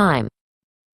long time.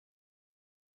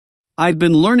 I've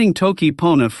been learning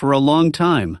Tokipona for a long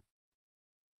time.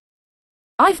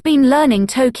 I've been learning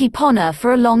Tokipona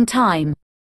for a long time.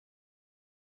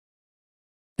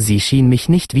 Sie schien mich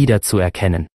nicht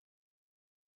wiederzuerkennen.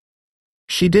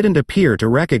 She didn't appear to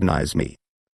recognize me.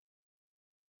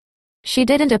 She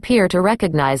didn't appear to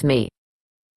recognize me.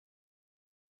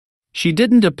 She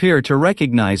didn't appear to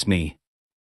recognize me.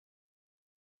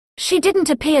 She didn't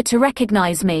appear to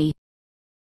recognize me.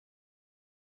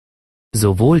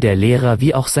 Sowohl der Lehrer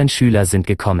wie auch sein Schüler sind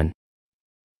gekommen.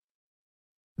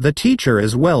 The teacher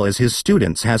as well as his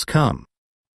students has come.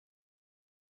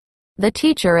 The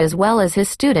teacher as well as his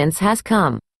students has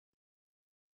come.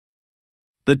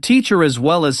 The teacher as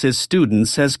well as his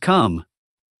students has come.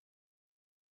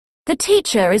 The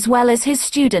teacher as well as his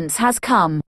students has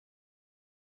come.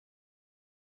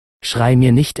 Schrei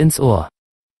mir nicht ins Ohr.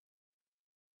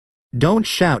 Don't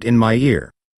shout in my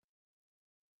ear.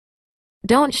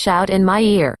 Don't shout in my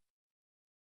ear.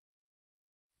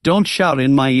 Don't shout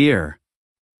in my ear.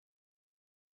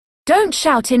 Don't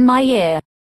shout in my ear.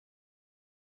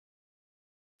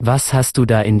 Was hast du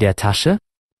da in der Tasche?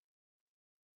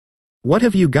 What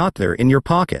have you got there in your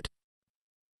pocket?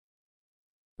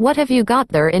 What have you got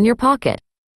there in your pocket?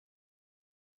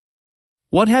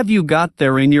 What have you got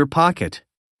there in your pocket?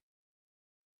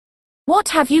 What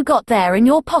have you got there in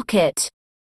your pocket?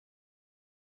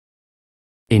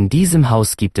 In diesem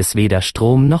Haus gibt es weder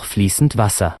Strom noch fließend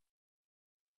Wasser.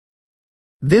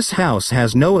 This house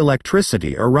has no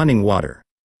electricity or running water.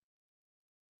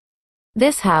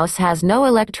 This house has no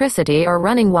electricity or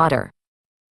running water.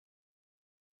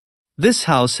 This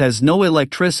house has no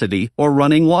electricity or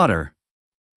running water.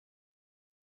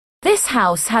 This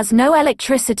house has no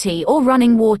electricity or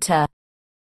running water.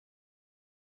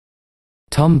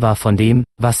 Tom war von dem,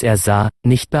 was er sah,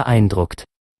 nicht beeindruckt.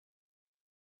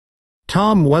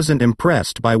 Tom wasn't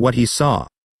impressed by what he saw.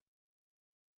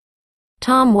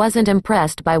 Tom wasn't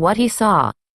impressed by what he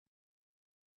saw.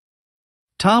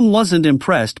 Tom wasn't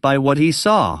impressed by what he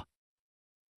saw.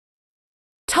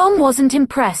 Tom wasn't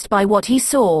impressed by what he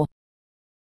saw.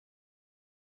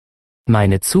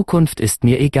 Meine Zukunft ist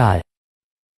mir egal.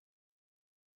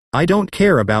 I don't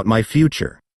care about my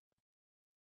future.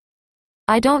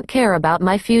 I don't care about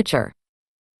my future.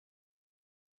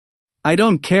 I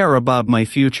don't care about my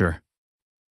future.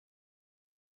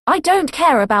 I don't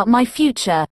care about my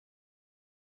future.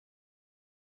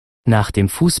 Nach dem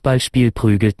Fußballspiel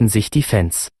prügelten sich die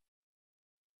Fans.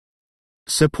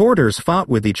 Supporters fought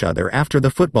with each other after the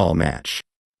football match.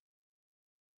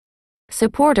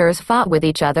 Supporters fought with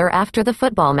each other after the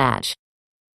football match.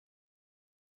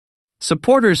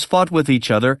 Supporters fought with each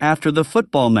other after the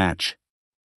football match.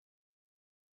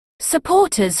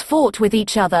 Supporters fought with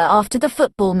each other after the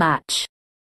football match.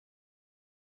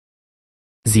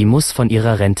 Sie muss von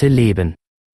ihrer Rente leben.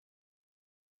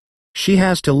 She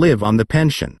has to live on the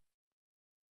pension.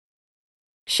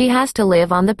 She has to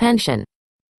live on the pension.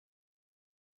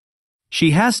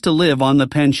 She has to live on the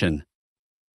pension.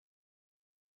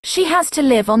 She has to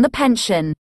live on the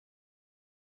pension.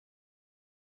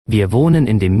 Wir wohnen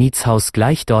in dem Mietshaus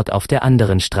gleich dort auf der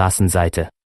anderen Straßenseite.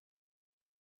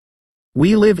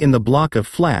 We live in the block of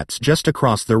flats just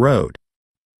across the road.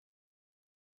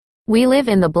 We live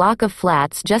in the block of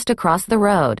flats just across the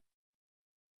road.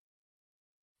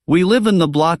 We live in the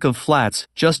block of flats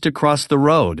just across the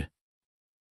road.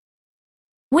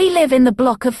 We live in the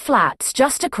block of flats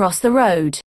just across the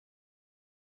road.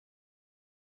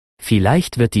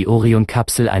 Vielleicht wird die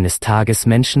Orion-Kapsel eines Tages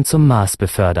Menschen zum Mars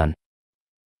befördern.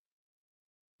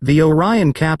 The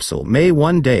Orion capsule may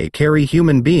one day carry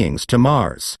human beings to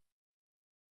Mars.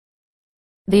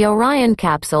 The Orion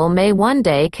capsule may one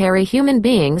day carry human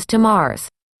beings to Mars.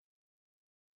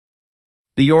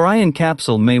 The Orion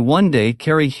capsule may one day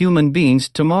carry human beings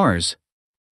to Mars.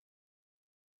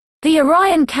 The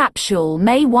Orion capsule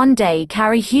may one day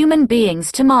carry human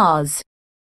beings to Mars.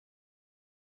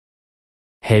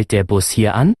 Hält der Bus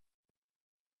hier an?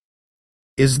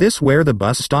 Is this where the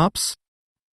bus stops?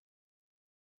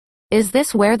 Is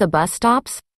this where the bus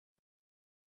stops?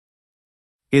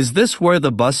 Is this where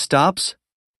the bus stops?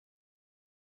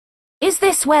 Is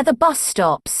this where the bus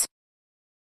stops?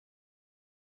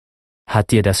 Hat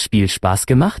dir das Spiel Spaß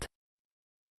gemacht?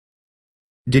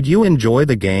 Did you enjoy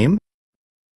the game?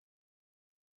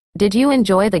 Did you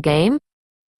enjoy the game?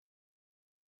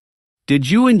 Did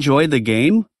you enjoy the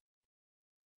game?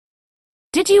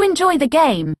 Did you enjoy the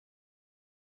game?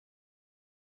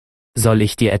 Soll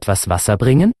ich dir etwas Wasser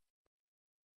bringen?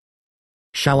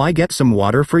 Shall I get some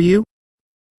water for you?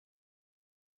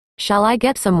 Shall I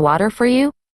get some water for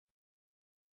you?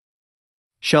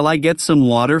 Shall I get some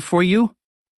water for you?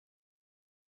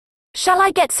 Shall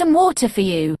I get some water for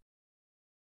you?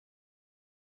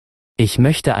 Ich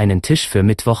möchte einen Tisch für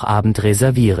Mittwochabend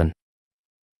reservieren.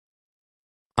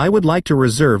 I would like to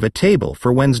reserve a table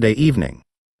for Wednesday evening.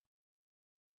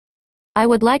 I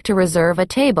would like to reserve a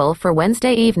table for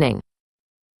Wednesday evening.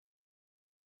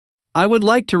 I would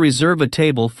like to reserve a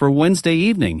table for Wednesday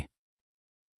evening.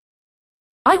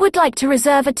 I would like to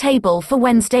reserve a table for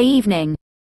Wednesday evening.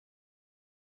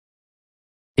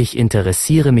 Ich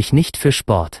interessiere mich nicht für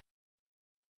Sport.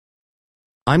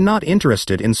 I'm not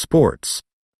interested in sports.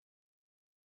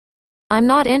 I'm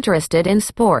not interested in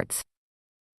sports.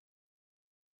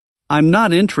 I'm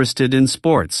not interested in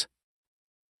sports.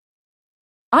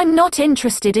 I'm not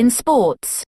interested in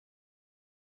sports.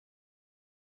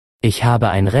 Ich habe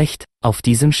ein Recht, auf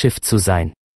diesem Schiff zu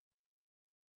sein.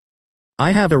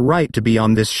 I have a right to be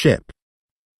on this ship.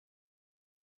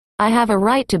 I have a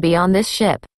right to be on this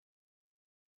ship.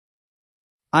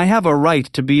 I have a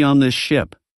right to be on this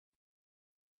ship.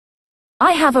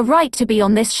 I have a right to be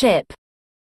on this ship.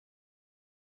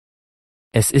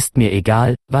 Es ist mir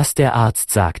egal, was der Arzt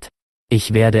sagt.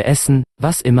 Ich werde essen,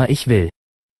 was immer ich will.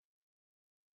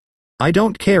 I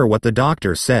don't care what the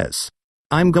doctor says.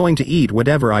 I'm going to eat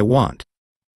whatever I want.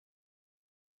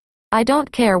 I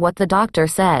don't care what the doctor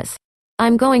says.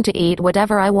 I'm going to eat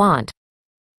whatever I want.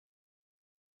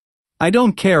 I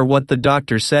don't care what the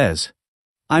doctor says.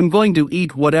 I'm going to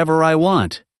eat whatever I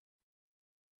want.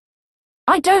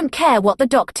 I don't care what the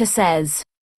doctor says.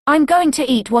 I'm going to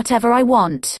eat whatever I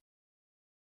want.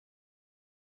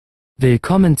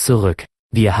 Willkommen zurück.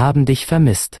 Wir haben dich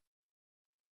vermisst.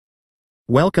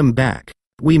 Welcome back.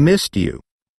 We missed you.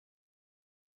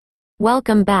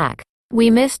 Welcome back. We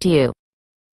missed you.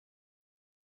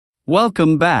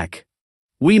 Welcome back.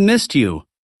 We missed you.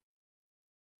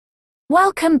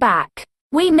 Welcome back.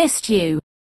 We missed you.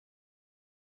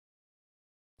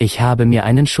 Ich habe mir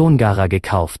einen Schongarer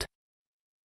gekauft.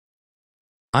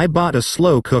 I bought a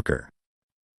slow cooker.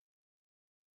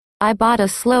 I bought a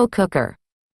slow cooker.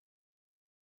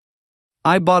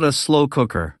 I bought a slow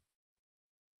cooker.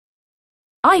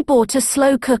 I bought a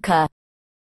slow cooker.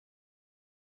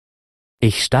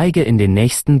 Ich steige in den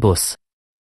nächsten Bus.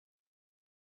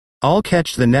 I'll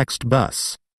catch the next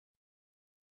bus.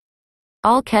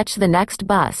 I'll catch the next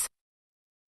bus.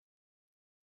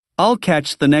 I'll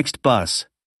catch the next bus.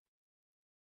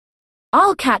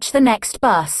 I'll catch the next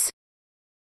bus.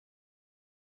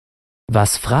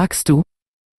 Was fragst du?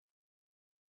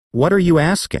 What are you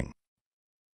asking?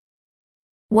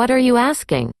 What are you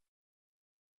asking?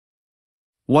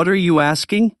 What are you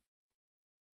asking?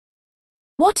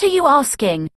 What are you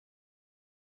asking?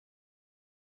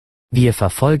 Wir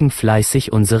verfolgen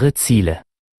fleißig unsere Ziele.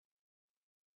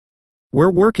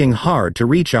 We're working hard to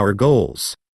reach our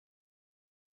goals.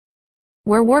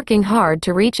 We're working hard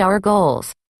to reach our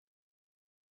goals.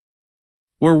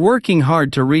 We're working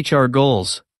hard to reach our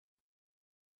goals.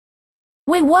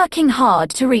 We're working hard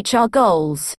to reach our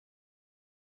goals.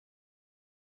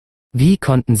 Wie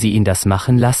konnten Sie ihn das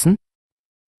machen lassen?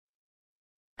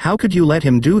 How could you let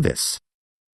him do this?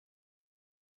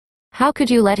 How could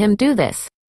you let him do this?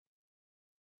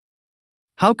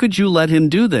 How could you let him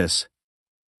do this?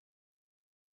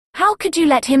 How could you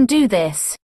let him do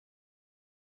this?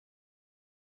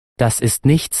 Das ist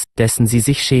nichts, dessen Sie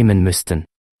sich schämen müssten.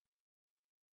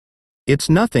 It's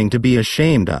nothing to be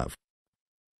ashamed of.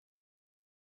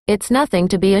 It's nothing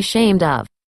to be ashamed of.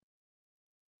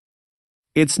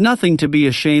 It's nothing to be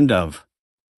ashamed of.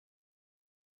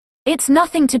 It's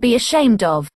nothing to be ashamed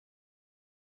of.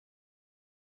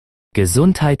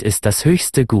 Gesundheit ist das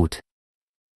höchste Gut.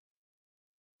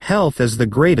 Health is the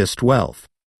greatest wealth.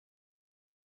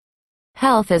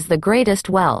 Health is the greatest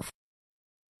wealth.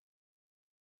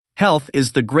 Health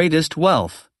is the greatest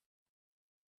wealth.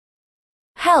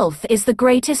 Health is the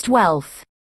greatest wealth.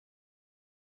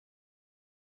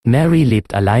 Mary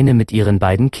lebt alleine mit ihren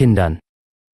beiden Kindern.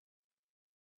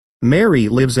 Mary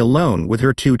lives alone with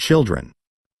her 2 children.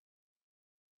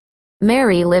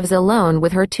 Mary lives alone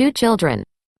with her 2 children.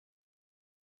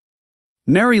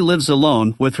 Mary lives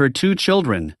alone with her 2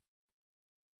 children.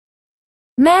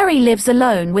 Mary lives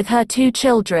alone with her 2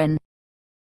 children.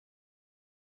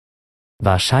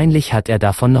 Wahrscheinlich hat er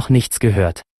davon noch nichts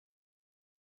gehört.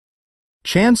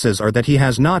 Chances are that he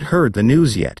has not heard the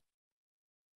news yet.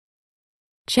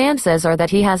 Chances are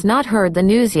that he has not heard the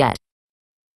news yet.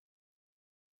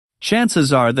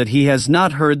 Chances are that he has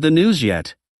not heard the news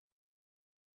yet.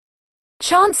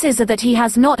 Chances are that he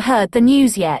has not heard the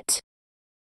news yet.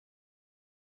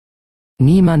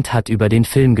 Niemand hat über den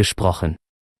Film gesprochen.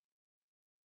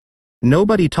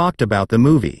 Nobody talked about the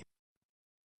movie.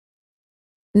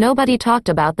 Nobody talked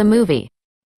about the movie.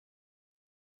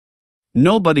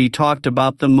 Nobody talked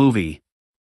about the movie.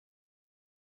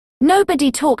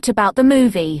 Nobody talked about the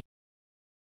movie.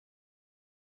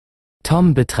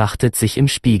 Tom betrachtet sich im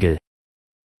Spiegel.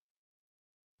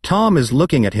 Tom is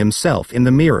looking at himself in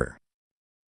the mirror.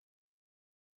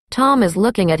 Tom is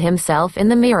looking at himself in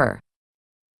the mirror.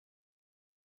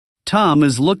 Tom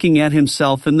is looking at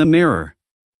himself in the mirror.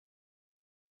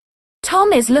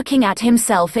 Tom is looking at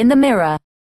himself in the mirror.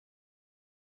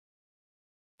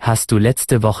 Hast du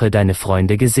letzte Woche deine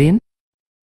Freunde gesehen?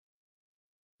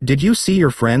 Did you see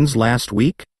your friends last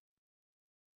week?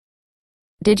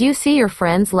 Did you see your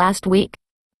friends last week?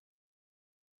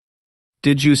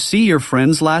 Did you see your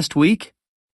friends last week?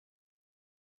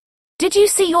 Did you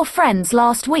see your friends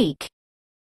last week?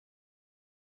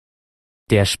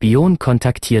 Der Spion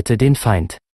kontaktierte den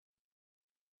Feind.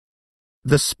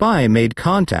 The spy made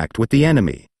contact with the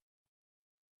enemy.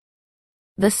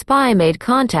 The spy made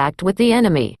contact with the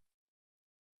enemy.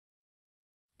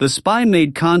 The spy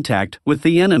made contact with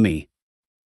the enemy.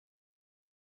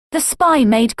 The spy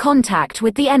made contact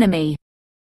with the enemy.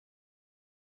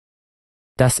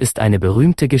 Das ist eine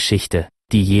berühmte Geschichte,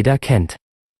 die jeder kennt.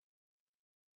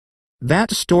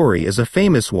 That story is a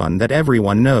famous one that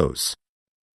everyone knows.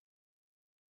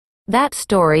 That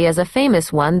story is a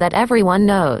famous one that everyone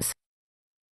knows.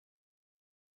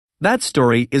 That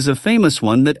story is a famous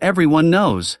one that everyone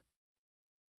knows.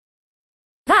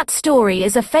 That story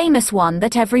is a famous one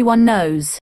that everyone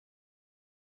knows.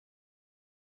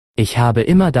 Ich habe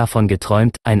immer davon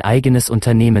geträumt, ein eigenes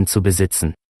Unternehmen zu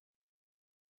besitzen.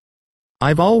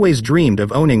 I've always dreamed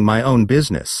of owning my own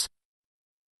business.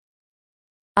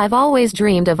 I've always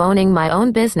dreamed of owning my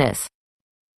own business.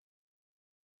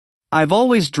 I've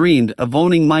always dreamed of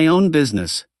owning my own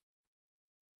business.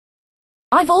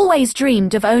 I've always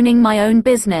dreamed of owning my own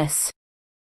business.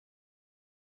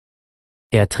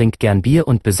 Er trinkt gern Bier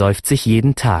und besäuft sich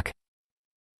jeden Tag.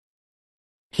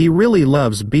 He really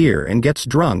loves beer and gets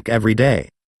drunk every day.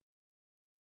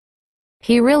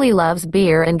 He really loves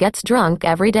beer and gets drunk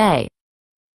every day.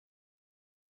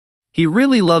 He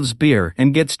really loves beer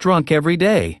and gets drunk every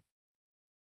day.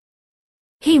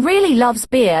 He really loves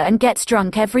beer and gets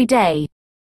drunk every day.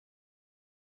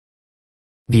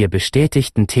 Wir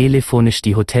bestätigten telefonisch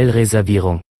die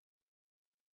Hotelreservierung.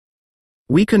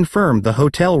 We confirmed the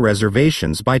hotel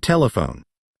reservations by telephone.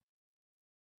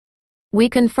 We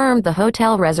confirmed the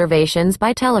hotel reservations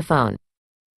by telephone.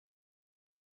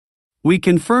 We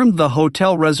confirmed the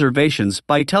hotel reservations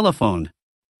by telephone.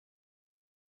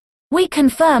 We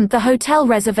confirmed the hotel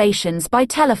reservations by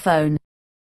telephone.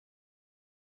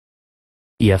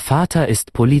 Ihr Vater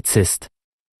ist Polizist.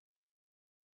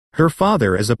 Her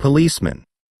father is a policeman.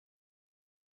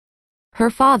 Her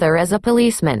father is a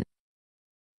policeman.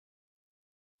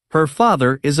 Her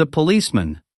father is a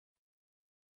policeman.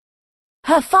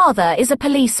 Her father is a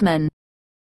policeman.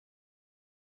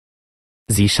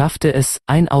 Sie schaffte es,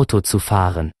 ein Auto zu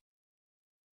fahren.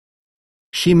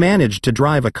 She managed to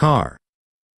drive a car.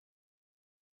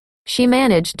 She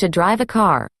managed to drive a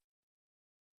car.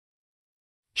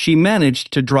 She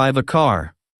managed to drive a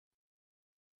car.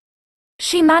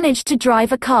 She managed to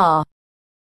drive a car.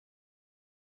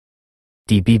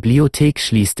 Die Bibliothek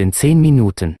schließt in 10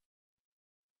 Minuten.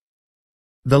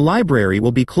 The library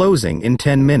will be closing in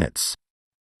 10 minutes.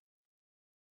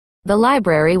 The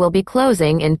library will be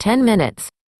closing in 10 minutes.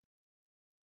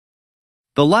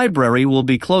 The library will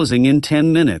be closing in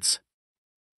 10 minutes.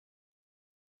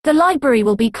 The library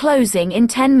will be closing in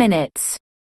 10 minutes.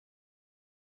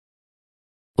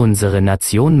 Unsere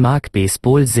Nation mag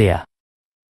Baseball sehr.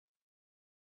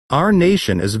 Our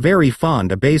nation is very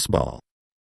fond of baseball.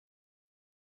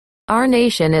 Our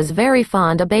nation is very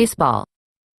fond of baseball.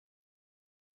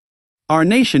 Our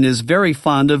nation is very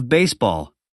fond of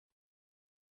baseball.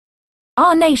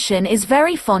 Our nation is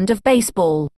very fond of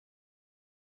baseball.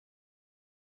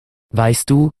 Weißt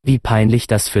du, wie peinlich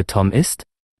das für Tom ist?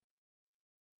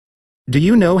 Do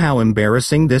you know how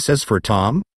embarrassing this is for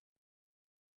Tom?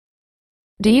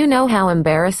 Do you know how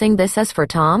embarrassing this is for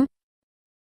Tom?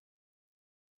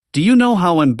 Do you know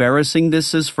how embarrassing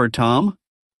this is for Tom?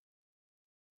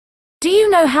 Do you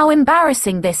know how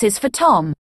embarrassing this is for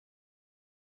Tom?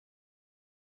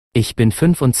 Ich bin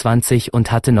 25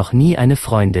 und hatte noch nie eine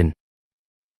Freundin.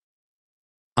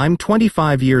 I'm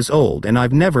 25 years old and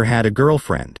I've never had a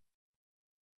girlfriend.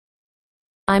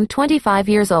 I'm 25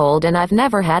 years old and I've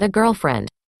never had a girlfriend.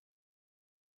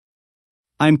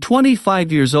 I'm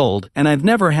 25 years old and I've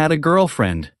never had a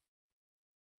girlfriend.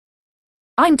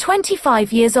 I'm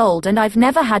 25 years old and I've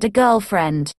never had a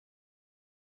girlfriend.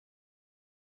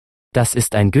 Das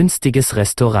ist ein günstiges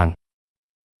Restaurant.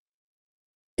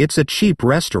 It's a cheap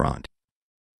restaurant.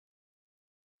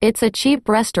 It's a cheap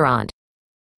restaurant.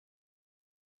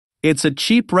 It's a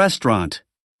cheap restaurant.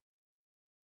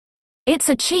 It's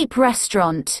a cheap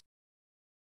restaurant.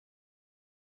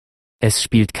 Es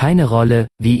spielt keine Rolle,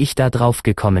 wie ich da drauf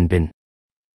gekommen bin.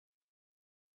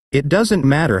 It doesn't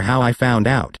matter how I found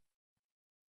out.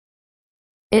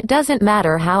 It doesn't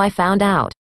matter how I found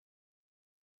out.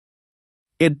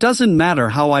 It doesn't matter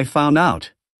how I found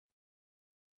out.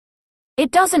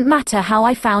 It doesn't matter how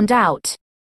I found out.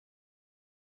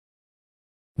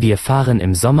 Wir fahren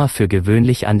im Sommer für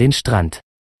gewöhnlich an den Strand.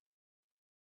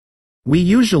 We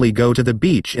usually go to the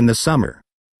beach in the summer.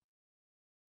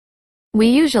 We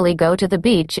usually go to the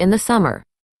beach in the summer.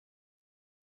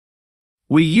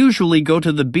 We usually go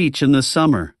to the beach in the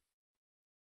summer.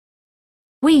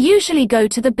 We usually go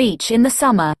to the beach in the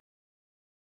summer.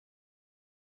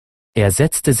 Er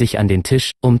setzte sich an den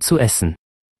Tisch, um zu essen.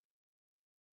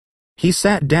 He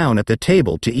sat down at the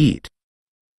table to eat.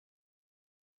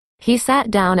 He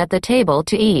sat down at the table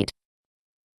to eat.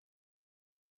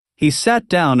 He sat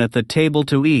down at the table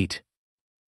to eat.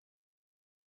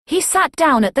 He sat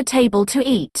down at the table to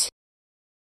eat.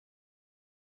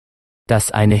 Das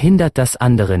eine hindert das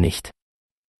andere nicht.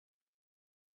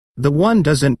 The one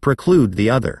doesn't preclude the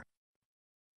other.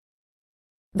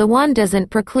 The one doesn't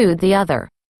preclude the other.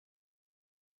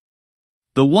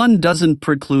 The one doesn't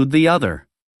preclude the other.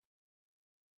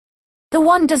 The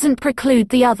one doesn't preclude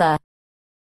the other.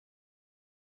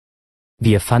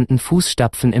 Wir fanden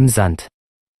Fußstapfen im Sand.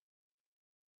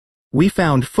 We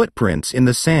found footprints in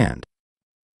the sand.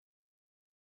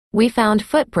 We found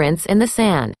footprints in the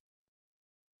sand.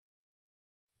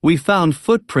 We found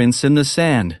footprints in the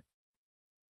sand.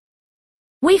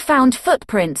 We found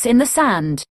footprints in the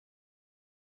sand.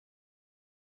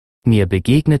 Mir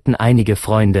begegneten einige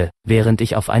Freunde, während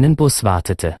ich auf einen Bus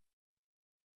wartete.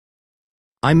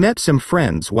 I met some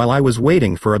friends while I was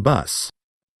waiting for a bus.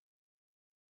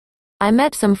 I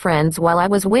met some friends while I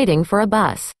was waiting for a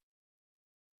bus.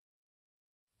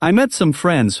 I met some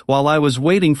friends while I was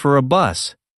waiting for a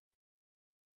bus.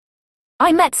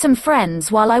 I met some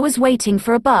friends while I was waiting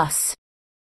for a bus.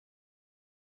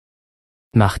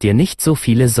 Mach dir nicht so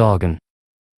viele Sorgen.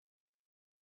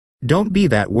 Don't be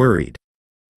that worried.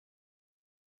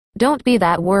 Don't be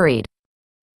that worried.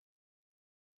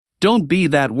 Don't be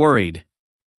that worried.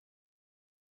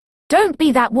 Don't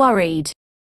be that worried.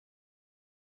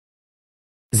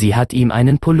 Sie hat ihm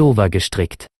einen Pullover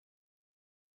gestrickt.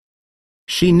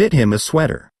 She knit him a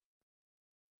sweater.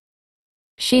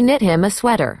 She knit him a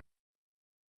sweater.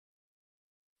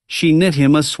 She knit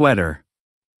him a sweater.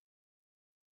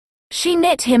 She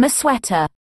knit him a sweater.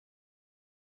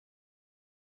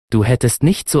 Du hättest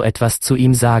nicht so etwas zu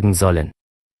ihm sagen sollen.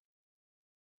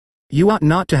 You ought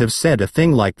not to have said a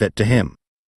thing like that to him.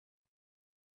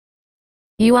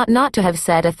 You ought not to have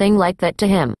said a thing like that to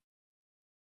him.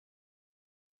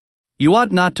 You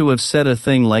ought not to have said a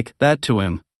thing like that to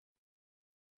him.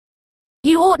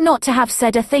 You ought not to have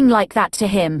said a thing like that to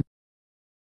him.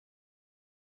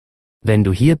 Wenn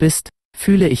du hier bist,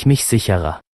 fühle ich mich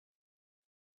sicherer.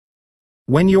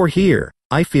 When you're here,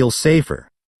 I feel safer.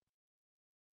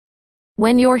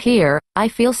 When you're here, I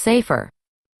feel safer.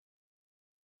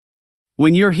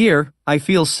 When you're here, I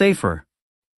feel safer.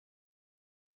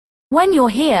 When you're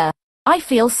here, I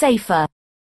feel safer.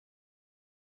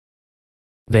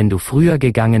 Wenn du früher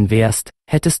gegangen wärst,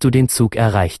 hättest du den Zug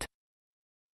erreicht.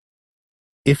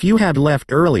 If you had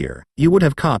left earlier, you would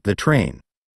have caught the train.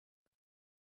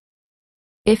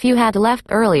 If you had left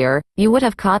earlier, you would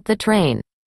have caught the train.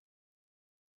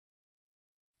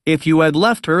 If you had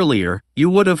left earlier, you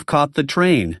would have caught the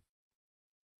train.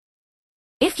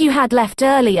 If you had left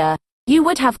earlier, you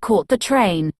would have caught the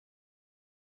train.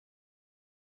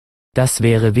 Das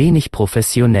wäre wenig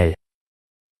professionell.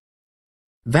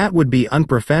 That would be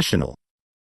unprofessional.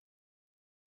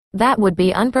 That would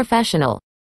be unprofessional.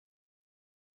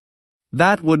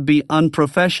 That would be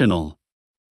unprofessional.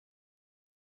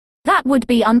 That would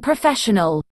be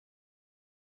unprofessional.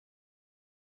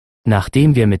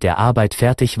 Nachdem wir mit der Arbeit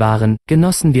fertig waren,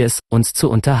 genossen wir es, uns zu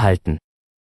unterhalten.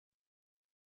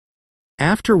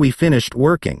 After we finished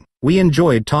working, we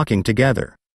enjoyed talking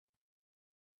together.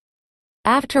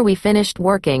 After we finished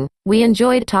working, we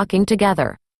enjoyed talking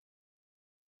together.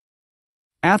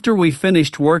 After we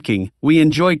finished working, we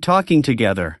enjoyed talking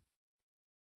together.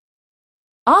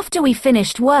 After we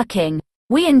finished working,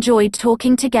 we enjoyed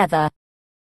talking together.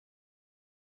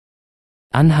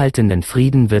 Anhaltenden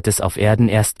Frieden wird es auf Erden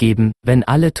erst geben, wenn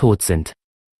alle tot sind.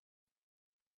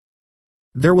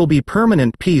 There will be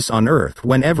permanent peace on earth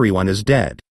when everyone is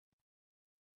dead.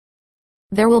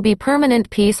 There will be permanent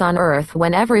peace on earth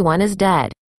when everyone is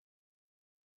dead.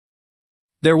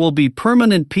 There will be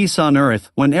permanent peace on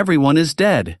earth when everyone is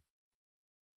dead.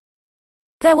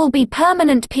 There will be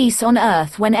permanent peace on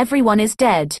earth when everyone is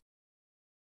dead.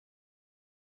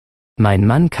 Mein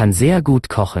Mann kann sehr gut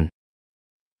kochen.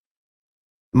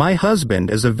 My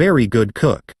husband is a very good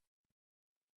cook.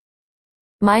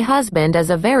 My husband is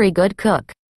a very good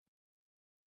cook.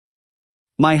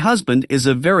 My husband is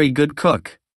a very good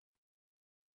cook.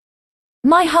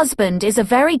 My husband is a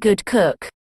very good cook.